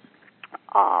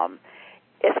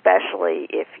 especially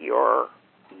if you're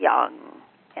young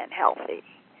and healthy.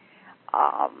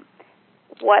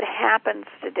 What happens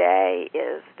today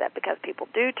is that because people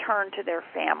do turn to their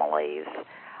families,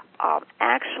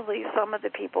 actually some of the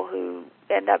people who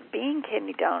end up being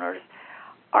kidney donors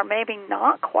are maybe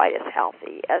not quite as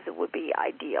healthy as it would be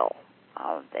ideal.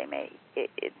 They may,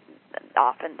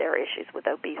 often there are issues with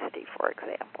obesity, for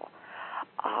example.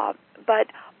 But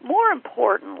more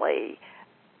importantly,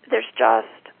 there's just,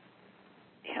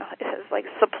 it's like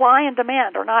supply and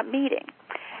demand are not meeting.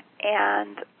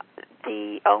 And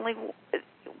the only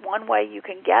one way you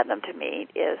can get them to meet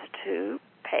is to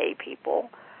pay people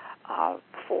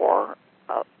for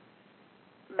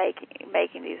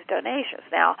making these donations.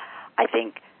 Now, I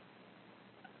think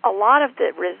a lot of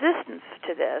the resistance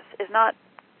to this is not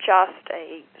just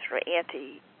a sort of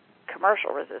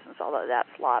anti-commercial resistance, although that's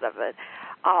a lot of it.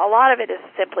 A lot of it is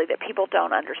simply that people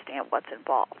don't understand what's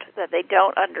involved, that they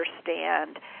don't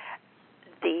understand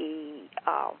the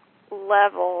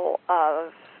level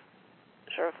of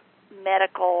sort of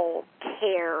medical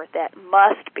care that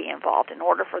must be involved in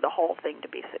order for the whole thing to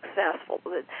be successful.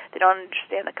 They don't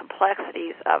understand the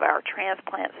complexities of our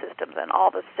transplant systems and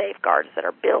all the safeguards that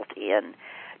are built in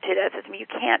to that system. You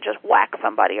can't just whack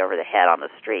somebody over the head on the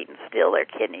street and steal their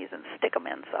kidneys and stick them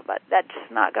in somebody. That's just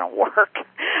not going to work.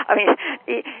 I mean,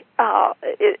 this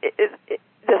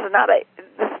is not a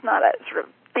sort of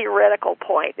theoretical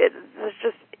point. It's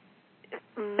just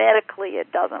medically it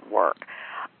doesn't work.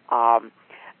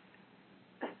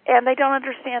 And they don't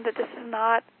understand that this is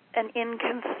not an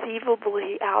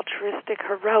inconceivably altruistic,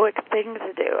 heroic thing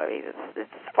to do. I mean, it's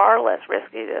far less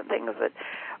risky than things that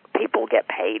people get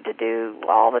paid to do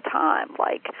all the time,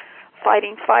 like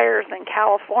fighting fires in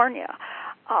California.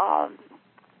 And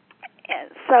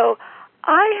so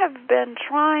I have been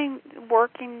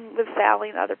working with Sally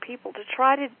and other people to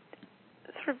try to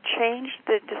sort of change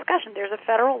the discussion. There's a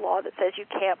federal law that says you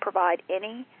can't provide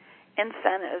any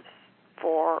incentives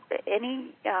for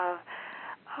any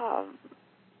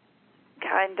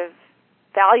kind of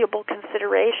valuable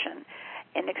consideration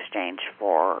in exchange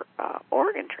for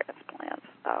organ transplants,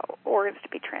 organs to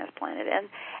be transplanted.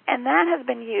 And that has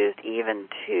been used even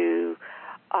to,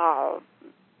 a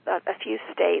few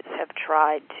states have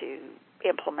tried to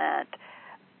implement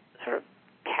sort of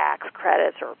tax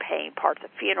credits or paying parts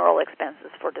of funeral expenses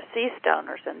for deceased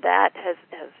donors, and that has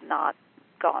not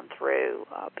gone through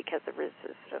because of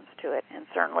resistance to it, and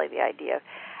certainly the idea of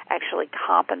actually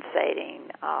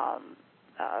compensating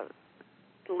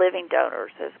living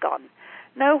donors has gone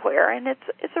nowhere, and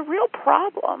it's a real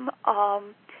problem.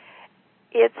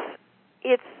 It's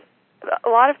a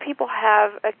lot of people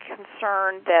have a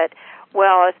concern that,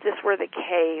 well, if this were the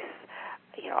case,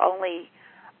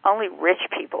 only rich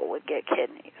people would get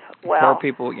kidneys. Well, poor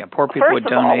people first would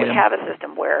donate of all, we them. have a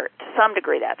system where, to some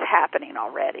degree, that's happening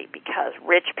already because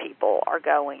rich people are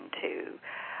going to,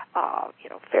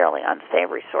 fairly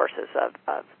unsavory sources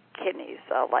of kidneys,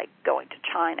 like going to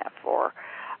China for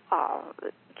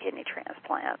kidney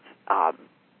transplants,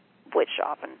 which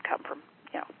often come from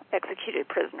executed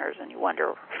prisoners, and you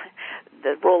wonder,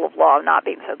 the rule of law not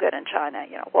being so good in China,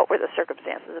 what were the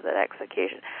circumstances of that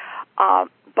execution?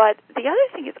 But the other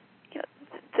thing is,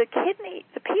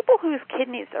 the people whose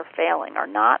kidneys are failing are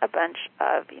not a bunch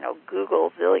of,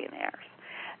 Google zillionaires.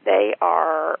 They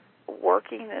are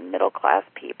working and middle-class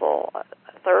people. A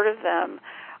third of them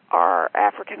are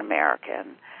African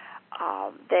American.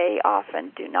 They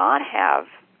often do not have,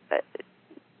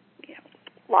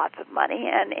 lots of money,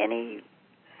 and any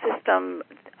system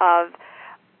of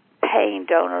paying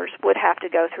donors would have to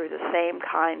go through the same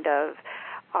kind of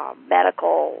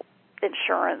medical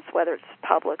insurance, whether it's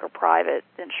public or private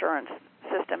insurance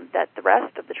system, that the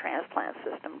rest of the transplant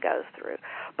system goes through.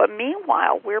 But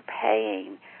meanwhile, we're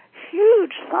paying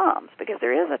huge sums, because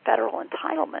there is a federal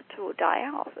entitlement to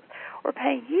dialysis. We're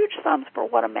paying huge sums for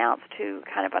what amounts to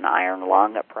kind of an iron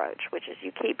lung approach, which is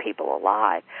you keep people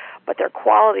alive, but their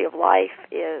quality of life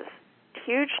is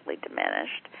hugely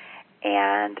diminished,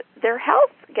 and their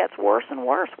health gets worse and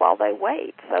worse while they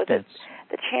wait, so that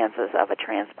the chances of a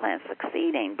transplant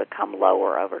succeeding become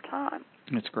lower over time.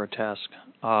 It's grotesque.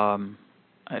 The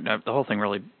whole thing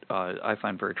really, I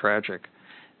find very tragic.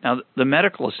 Now, the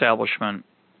medical establishment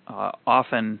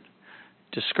often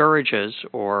discourages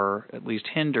or at least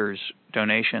hinders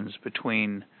donations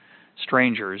between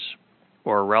strangers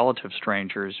or relative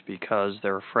strangers because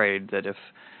they're afraid that if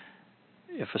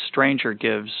a stranger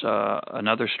gives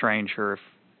another stranger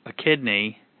a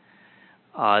kidney,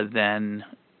 then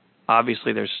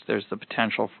obviously there's the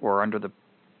potential for under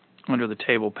the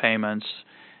table payments,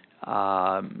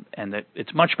 and that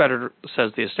it's much better,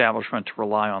 says the establishment, to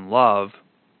rely on love,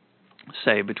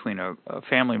 say between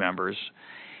family members.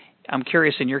 I'm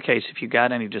curious, in your case, if you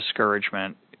got any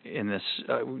discouragement in this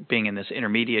being in this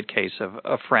intermediate case of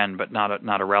a friend but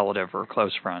not a relative or a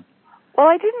close friend. Well,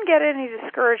 I didn't get any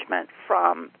discouragement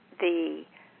from the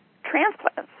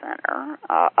transplant center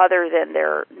other than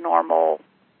their normal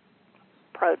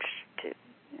approach to,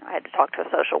 I had to talk to a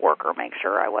social worker, make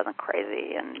sure I wasn't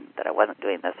crazy and that I wasn't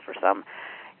doing this for some,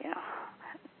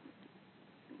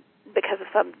 because of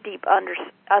some deep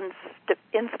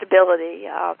instability.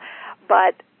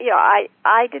 But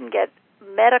I didn't get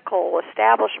medical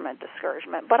establishment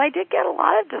discouragement, but I did get a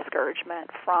lot of discouragement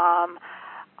from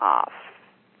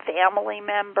family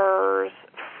members,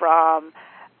 from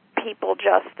people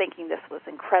just thinking this was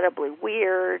incredibly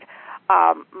weird.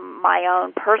 My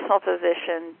own personal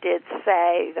physician did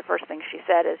say, the first thing she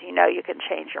said is, you can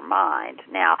change your mind.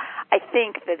 Now, I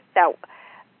think that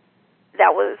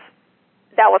was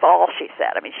all she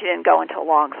said. I mean, she didn't go into a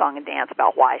long song and dance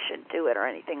about why I shouldn't do it or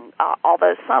anything,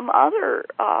 although some other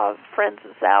friends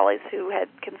of Sally's who had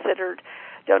considered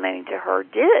donating to her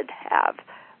did have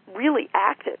really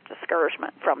active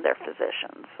discouragement from their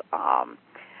physicians,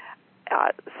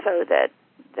 so that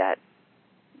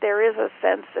there is a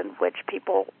sense in which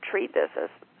people treat this as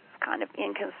kind of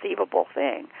inconceivable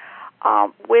thing,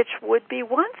 which would be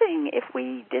one thing if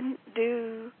we didn't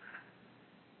do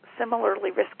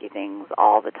similarly risky things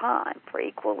all the time for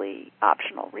equally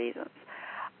optional reasons.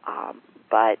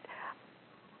 But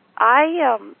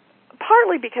I,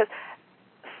 partly because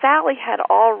Sally had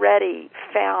already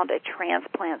found a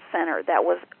transplant center that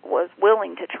was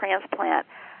willing to transplant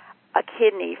a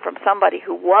kidney from somebody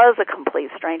who was a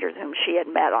complete stranger whom she had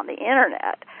met on the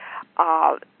internet.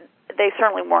 They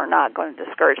certainly were not going to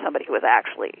discourage somebody who was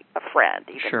actually a friend,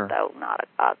 even though not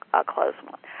a close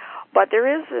one. But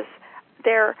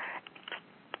there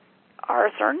are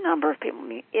a certain number of people,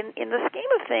 in the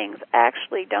scheme of things,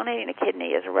 actually donating a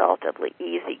kidney is a relatively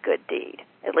easy, good deed,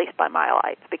 at least by my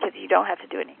lights, because you don't have to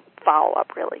do any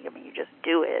follow-up, really. I mean, you just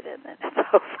do it, and then it's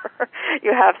over.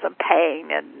 You have some pain,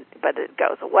 but it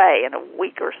goes away in a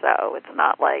week or so. It's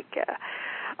not like a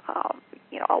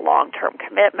long-term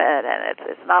commitment, and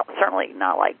it's certainly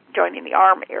not like joining the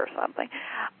Army or something,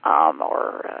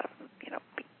 or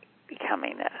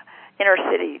becoming a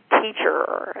inner-city teacher,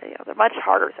 or they're much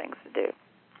harder things to do.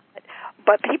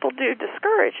 But people do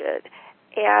discourage it,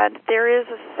 and there is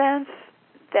a sense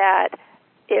that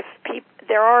if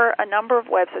there are a number of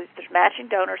websites. There's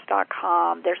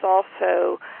matchingdonors.com. There's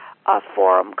also a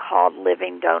forum called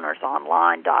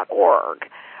livingdonorsonline.org,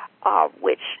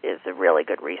 which is a really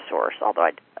good resource,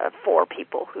 although for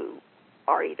people who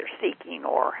are either seeking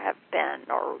or have been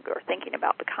or thinking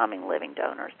about becoming living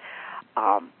donors.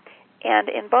 And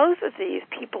in both of these,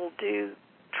 people do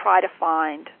try to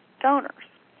find donors.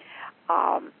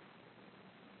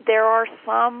 There are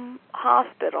some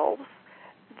hospitals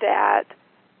that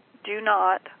do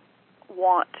not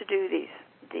want to do these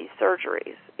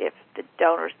surgeries if the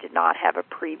donors did not have a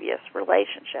previous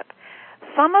relationship.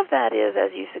 Some of that is,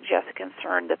 as you suggest, a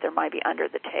concern that there might be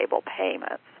under-the-table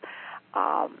payments.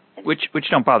 Which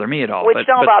don't bother me at all. Which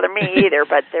don't bother me either,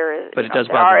 but but it does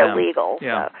they bother are them. illegal,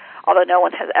 Yeah. so, although no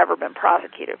one has ever been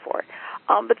prosecuted for it.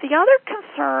 But the other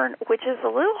concern, which is a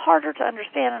little harder to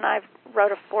understand, and I've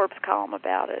wrote a Forbes column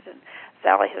about it, and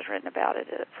Sally has written about it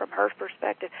from her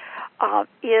perspective,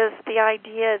 is the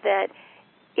idea that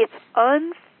it's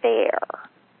unfair.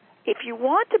 If you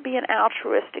want to be an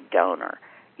altruistic donor,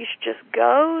 you should just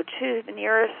go to the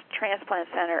nearest transplant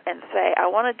center and say, I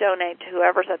want to donate to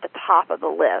whoever's at the top of the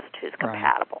list who's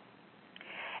compatible.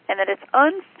 Right. And that it's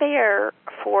unfair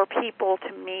for people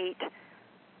to meet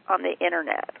on the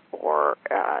Internet or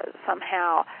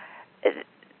somehow.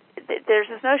 There's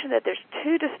this notion that there's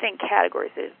two distinct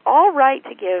categories. It's all right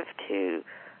to give to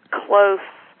close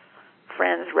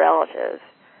friends, relatives,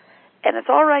 and it's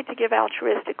all right to give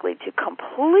altruistically to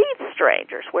complete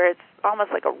strangers, where it's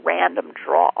almost like a random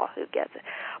draw who gets it.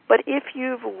 But if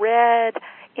you've read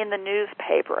in the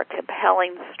newspaper a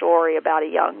compelling story about a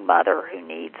young mother who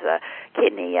needs a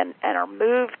kidney and are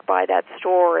moved by that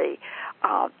story,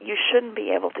 you shouldn't be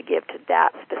able to give to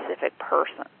that specific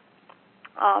person.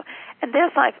 And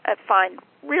this I find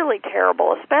really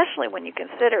terrible, especially when you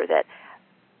consider that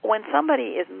when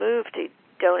somebody is moved to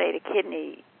donate a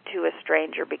kidney to a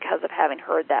stranger because of having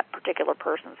heard that particular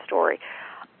person's story,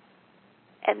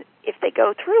 and if they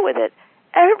go through with it,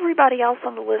 everybody else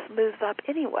on the list moves up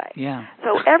anyway. Yeah.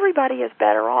 So everybody is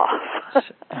better off.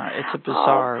 It's a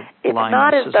bizarre it's blindness,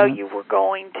 not as though isn't it? you were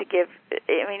going to give.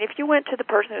 I mean, if you went to the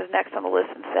person who's next on the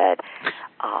list and said,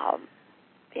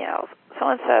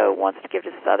 so-and-so wants to give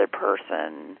to this other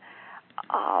person,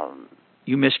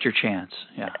 you missed your chance.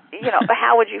 Yeah. But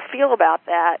how would you feel about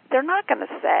that? They're not going to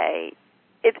say.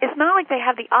 It's not like they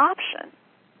have the option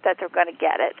that they're going to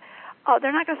get it.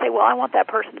 They're not going to say, "Well, I want that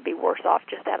person to be worse off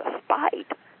just out of spite."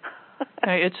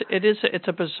 It's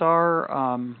a bizarre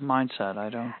mindset. I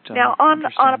don't. Now, on a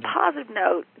it. positive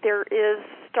note, there is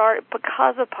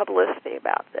because of publicity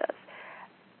about this.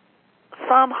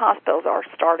 Some hospitals are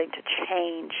starting to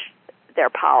change their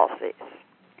policies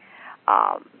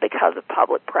because of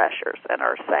public pressures, and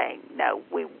are saying, "No,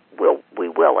 we will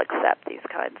accept these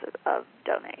kinds of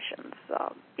donations,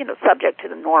 subject to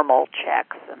the normal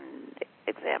checks and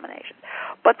examinations."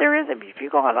 But there is, if you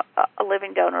go on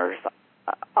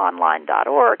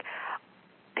livingdonorsonline.org,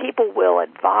 people will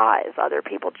advise other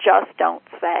people, just don't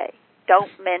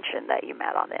mention that you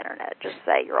met on the Internet. Just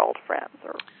say you're old friends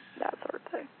or that sort of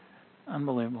thing.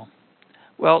 Unbelievable.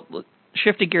 Well,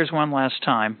 shifting gears one last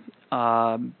time,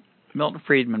 Milton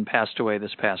Friedman passed away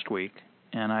this past week,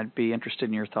 and I'd be interested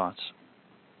in your thoughts.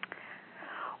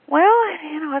 Well,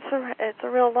 it's a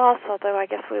real loss, although I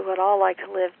guess we would all like to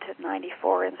live to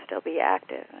 94 and still be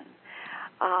active, and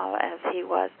as he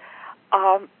was.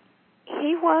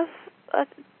 He was a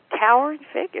towering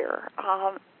figure,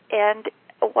 and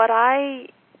what I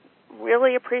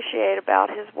really appreciate about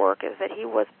his work is that he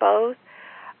was both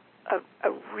a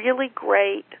really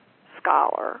great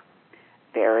scholar,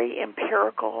 very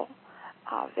empirical,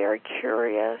 very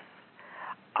curious,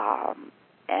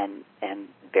 and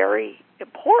very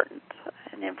important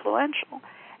and influential,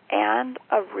 and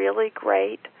a really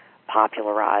great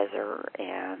popularizer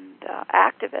and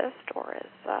activist, or as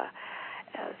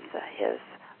his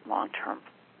long-term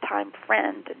time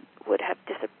friend would have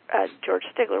George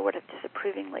Stigler would have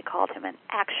disapprovingly called him an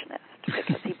actionist,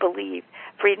 because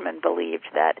Friedman believed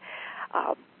that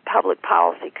public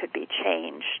policy could be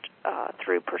changed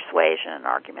through persuasion and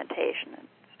argumentation, and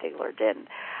Stigler didn't.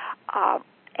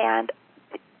 And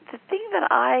the thing that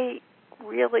I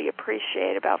really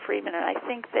appreciate about Friedman, and I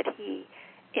think that he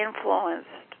influenced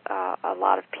a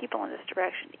lot of people in this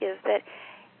direction, is that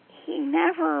he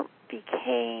never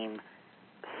became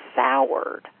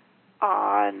soured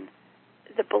on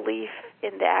the belief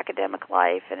in the academic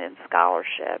life and in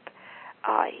scholarship.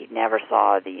 He never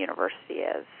saw the university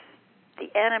as the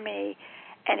enemy,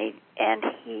 and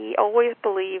he always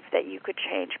believed that you could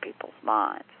change people's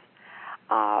minds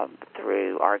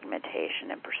through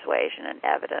argumentation and persuasion and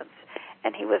evidence.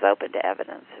 And he was open to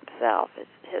evidence himself.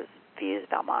 His views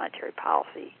about monetary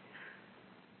policy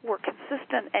were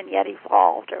consistent and yet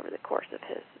evolved over the course of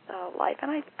his life.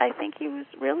 And I think he was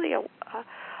really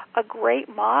a great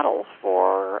model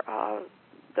for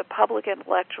the public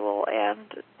intellectual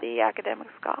and the academic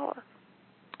scholar.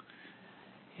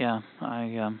 Yeah,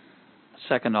 I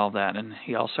second all that. And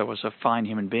he also was a fine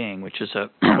human being, which is a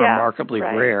remarkably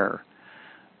rare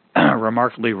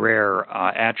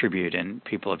attribute in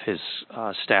people of his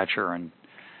stature and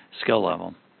skill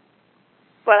level.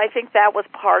 But I think that was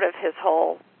part of his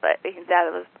whole.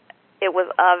 It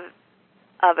was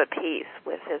of a piece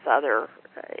with his other.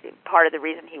 Part of the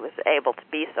reason he was able to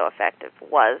be so effective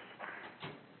was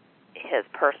his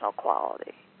personal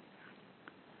quality.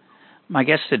 My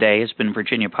guest today has been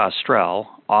Virginia Postrel,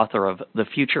 author of The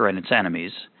Future and Its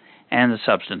Enemies and The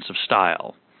Substance of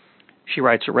Style. She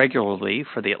writes regularly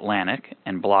for The Atlantic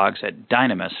and blogs at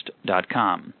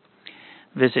dynamist.com.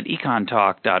 Visit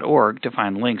econtalk.org to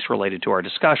find links related to our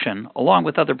discussion, along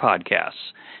with other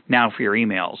podcasts. Now for your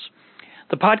emails.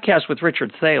 The podcast with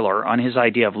Richard Thaler on his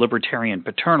idea of libertarian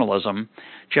paternalism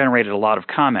generated a lot of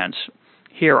comments.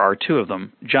 Here are two of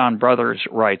them. John Brothers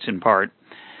writes in part,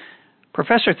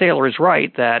 Professor Thaler is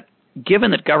right that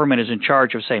given that government is in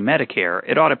charge of, say, Medicare,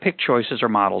 it ought to pick choices or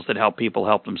models that help people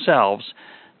help themselves,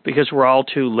 because we're all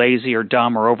too lazy or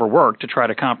dumb or overworked to try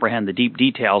to comprehend the deep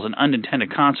details and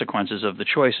unintended consequences of the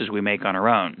choices we make on our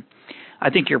own. I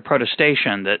think your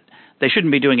protestation that they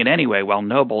shouldn't be doing it anyway, while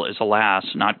noble, is, alas,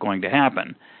 not going to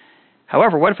happen.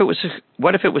 However, what if it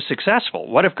was successful?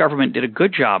 What if government did a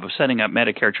good job of setting up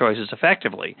Medicare choices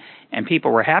effectively, and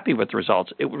people were happy with the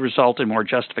results? It would result in more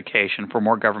justification for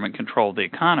more government control of the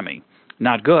economy.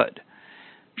 Not good.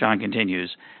 John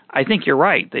continues, I think you're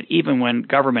right that even when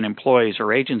government employees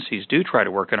or agencies do try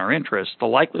to work in our interests, the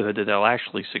likelihood that they'll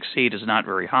actually succeed is not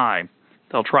very high.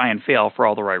 They'll try and fail for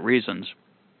all the right reasons.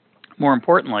 More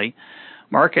importantly,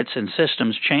 markets and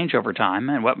systems change over time,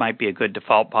 and what might be a good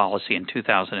default policy in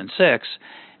 2006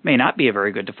 may not be a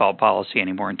very good default policy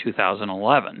anymore in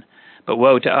 2011. But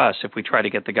woe to us if we try to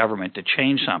get the government to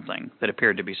change something that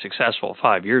appeared to be successful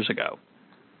 5 years ago.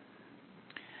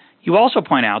 You also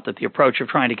point out that the approach of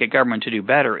trying to get government to do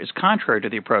better is contrary to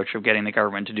the approach of getting the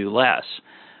government to do less.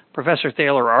 Professor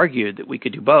Thaler argued that we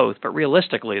could do both, but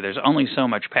realistically there's only so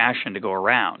much passion to go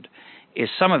around.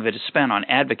 If some of it is spent on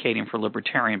advocating for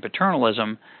libertarian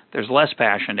paternalism, there's less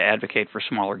passion to advocate for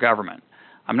smaller government.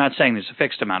 I'm not saying there's a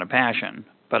fixed amount of passion,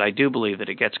 but I do believe that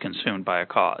it gets consumed by a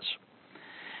cause.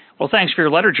 Well, thanks for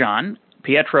your letter, John.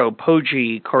 Pietro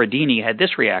Poggi Corradini had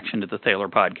this reaction to the Thaler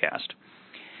podcast.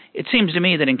 It seems to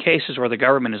me that in cases where the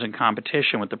government is in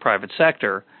competition with the private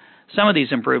sector, some of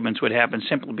these improvements would happen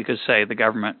simply because, say, the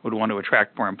government would want to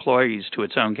attract more employees to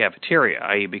its own cafeteria,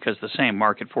 i.e. because the same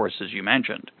market forces you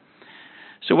mentioned.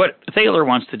 So what Thaler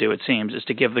wants to do, it seems, is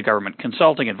to give the government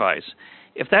consulting advice.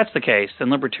 If that's the case, then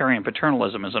libertarian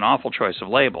paternalism is an awful choice of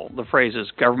label. The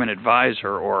phrases government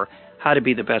advisor or how to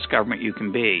be the best government you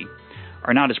can be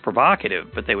are not as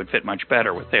provocative, but they would fit much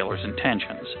better with Thaler's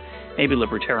intentions. Maybe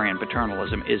libertarian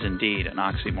paternalism is indeed an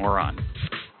oxymoron.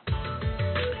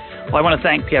 Well, I want to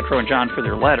thank Pietro and John for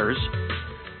their letters.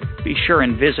 Be sure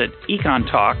and visit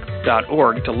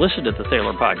econtalk.org to listen to the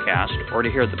Thaler podcast or to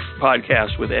hear the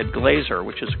podcast with Ed Glazer,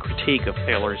 which is a critique of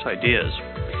Thaler's ideas.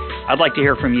 I'd like to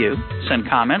hear from you. Send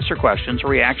comments or questions or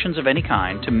reactions of any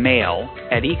kind to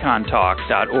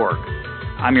mail@econtalk.org.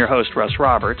 I'm your host, Russ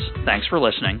Roberts. Thanks for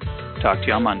listening. Talk to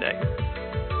you on Monday.